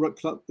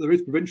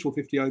provincial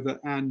 50 over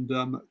and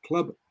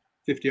club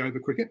 50 over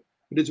cricket.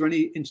 But is there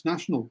any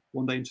international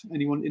one-day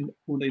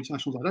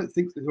internationals? I don't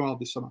think there are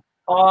this summer.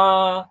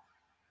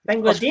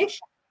 Bangladesh?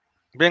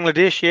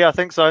 Bangladesh, yeah, I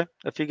think so.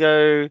 If you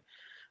go,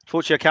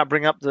 unfortunately, I can't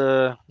bring up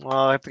I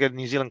have to go to the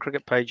New Zealand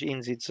cricket page,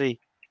 NZC.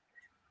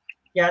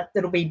 Yeah,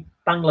 it'll be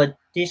Bangladesh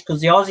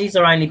because the Aussies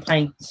are only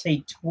playing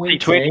T20.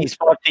 T20s,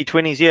 5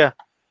 T20s, yeah.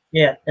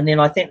 Yeah, and then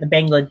I think the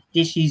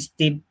Bangladeshis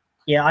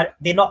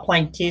they're not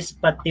playing Tests,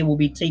 but there will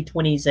be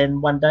T20s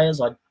and one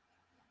days. I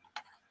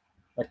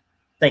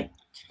think.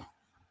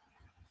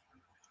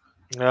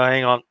 No,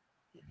 hang on.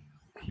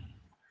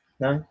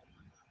 No.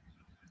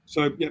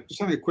 So just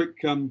having a quick.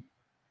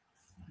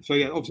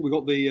 Obviously we've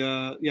got the.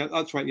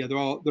 That's right. Yeah,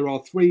 there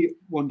are 3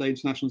 one-day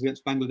internationals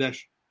against Bangladesh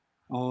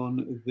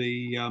on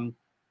the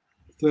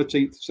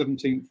 13th,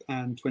 17th,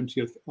 and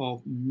 20th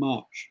of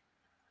March.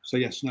 So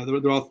yes, no, there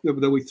will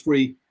be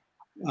 3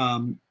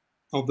 of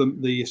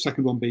them. The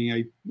second one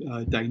being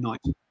a day-night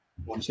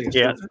one. So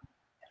yes,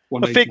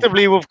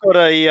 effectively, we've got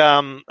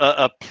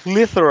a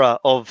plethora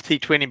of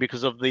T20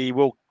 because of the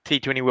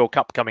T20 World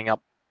Cup coming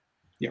up.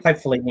 Yeah.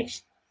 Hopefully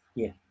next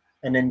year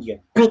in India.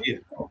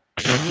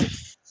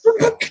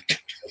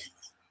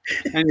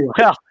 Anyway.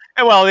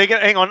 Well,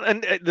 hang on,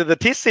 and the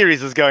Test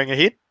series is going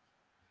ahead.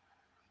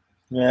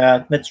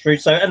 Yeah, that's true.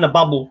 So in the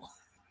bubble,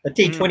 the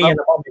T20 in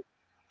the bubble.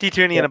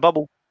 T20 in a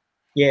bubble.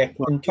 Yeah,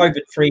 in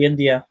COVID-free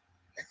India.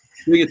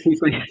 They're going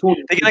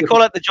to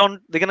call it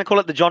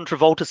the John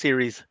Travolta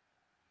series.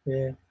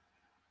 Yeah.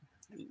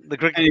 The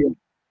cricket. Anyway,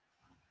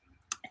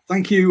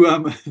 thank you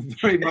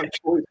very much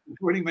for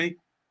joining me.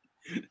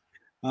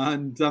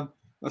 And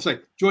I say,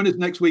 join us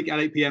next week at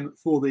 8 p.m.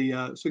 for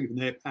the Swing from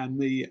the Hip,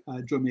 and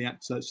join me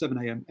at 7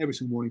 a.m. every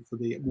single morning for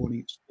the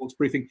morning sports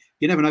briefing.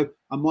 You never know,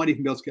 I might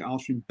even be able to get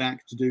Armstrong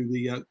back to do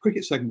the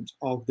cricket segment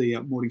of the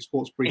morning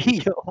sports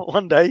briefing.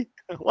 One day.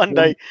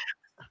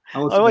 I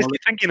always keep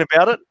thinking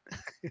about it.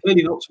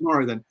 Clearly not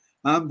tomorrow then.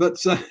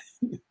 But have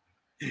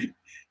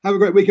a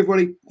great week,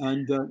 everybody,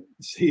 and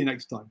see you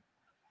next time.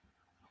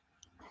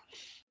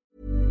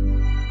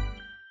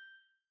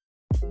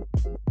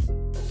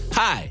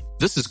 Hi,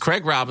 this is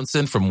Craig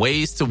Robinson from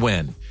Ways to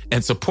Win,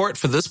 and support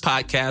for this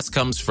podcast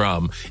comes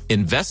from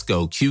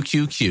Invesco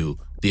QQQ,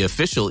 the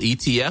official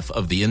ETF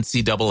of the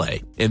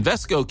NCAA.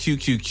 Invesco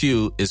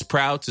QQQ is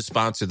proud to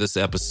sponsor this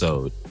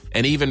episode,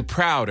 and even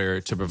prouder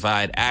to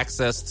provide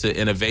access to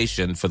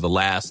innovation for the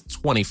last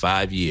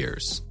 25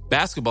 years.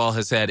 Basketball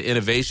has had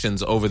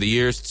innovations over the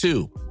years,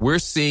 too. We're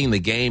seeing the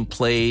game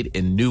played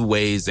in new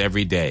ways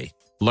every day.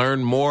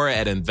 Learn more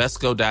at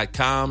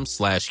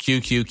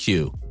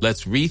Invesco.com/QQQ.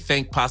 Let's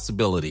rethink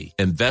possibility.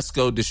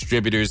 Invesco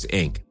Distributors,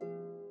 Inc.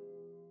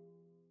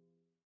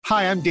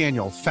 Hi, I'm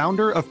Daniel,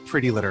 founder of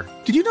Pretty Litter.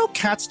 Did you know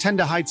cats tend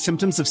to hide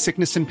symptoms of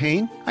sickness and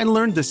pain? I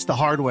learned this the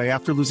hard way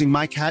after losing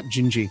my cat,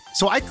 Gingy.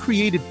 So I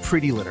created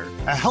Pretty Litter,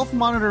 a health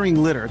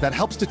monitoring litter that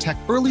helps detect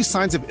early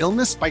signs of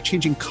illness by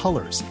changing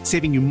colors,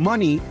 saving you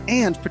money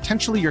and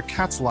potentially your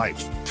cat's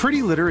life.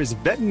 Pretty Litter is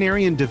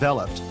veterinarian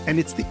developed, and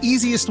it's the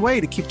easiest way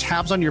to keep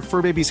tabs on your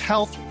fur baby's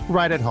health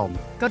right at home.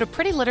 Go to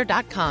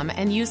prettylitter.com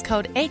and use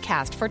code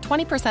ACAST for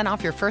 20%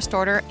 off your first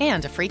order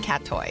and a free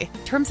cat toy.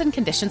 Terms and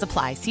conditions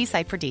apply. See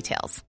site for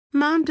details.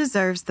 Mom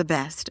deserves the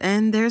best,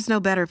 and there's no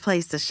better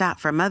place to shop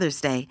for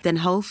Mother's Day than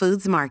Whole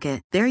Foods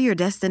Market. They're your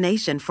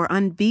destination for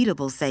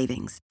unbeatable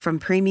savings, from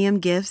premium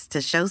gifts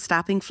to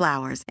show-stopping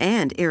flowers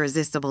and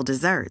irresistible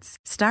desserts.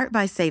 Start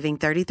by saving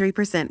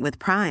 33% with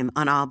Prime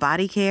on all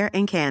body care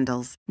and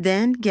candles.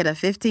 Then get a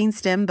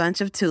 15-stem bunch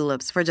of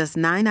tulips for just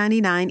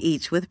 $9.99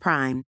 each with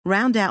Prime.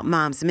 Round out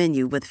Mom's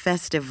menu with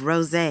festive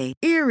rosé,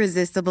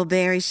 irresistible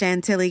berry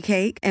chantilly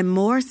cake, and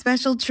more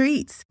special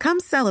treats. Come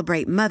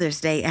celebrate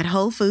Mother's Day at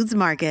Whole Foods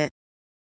Market.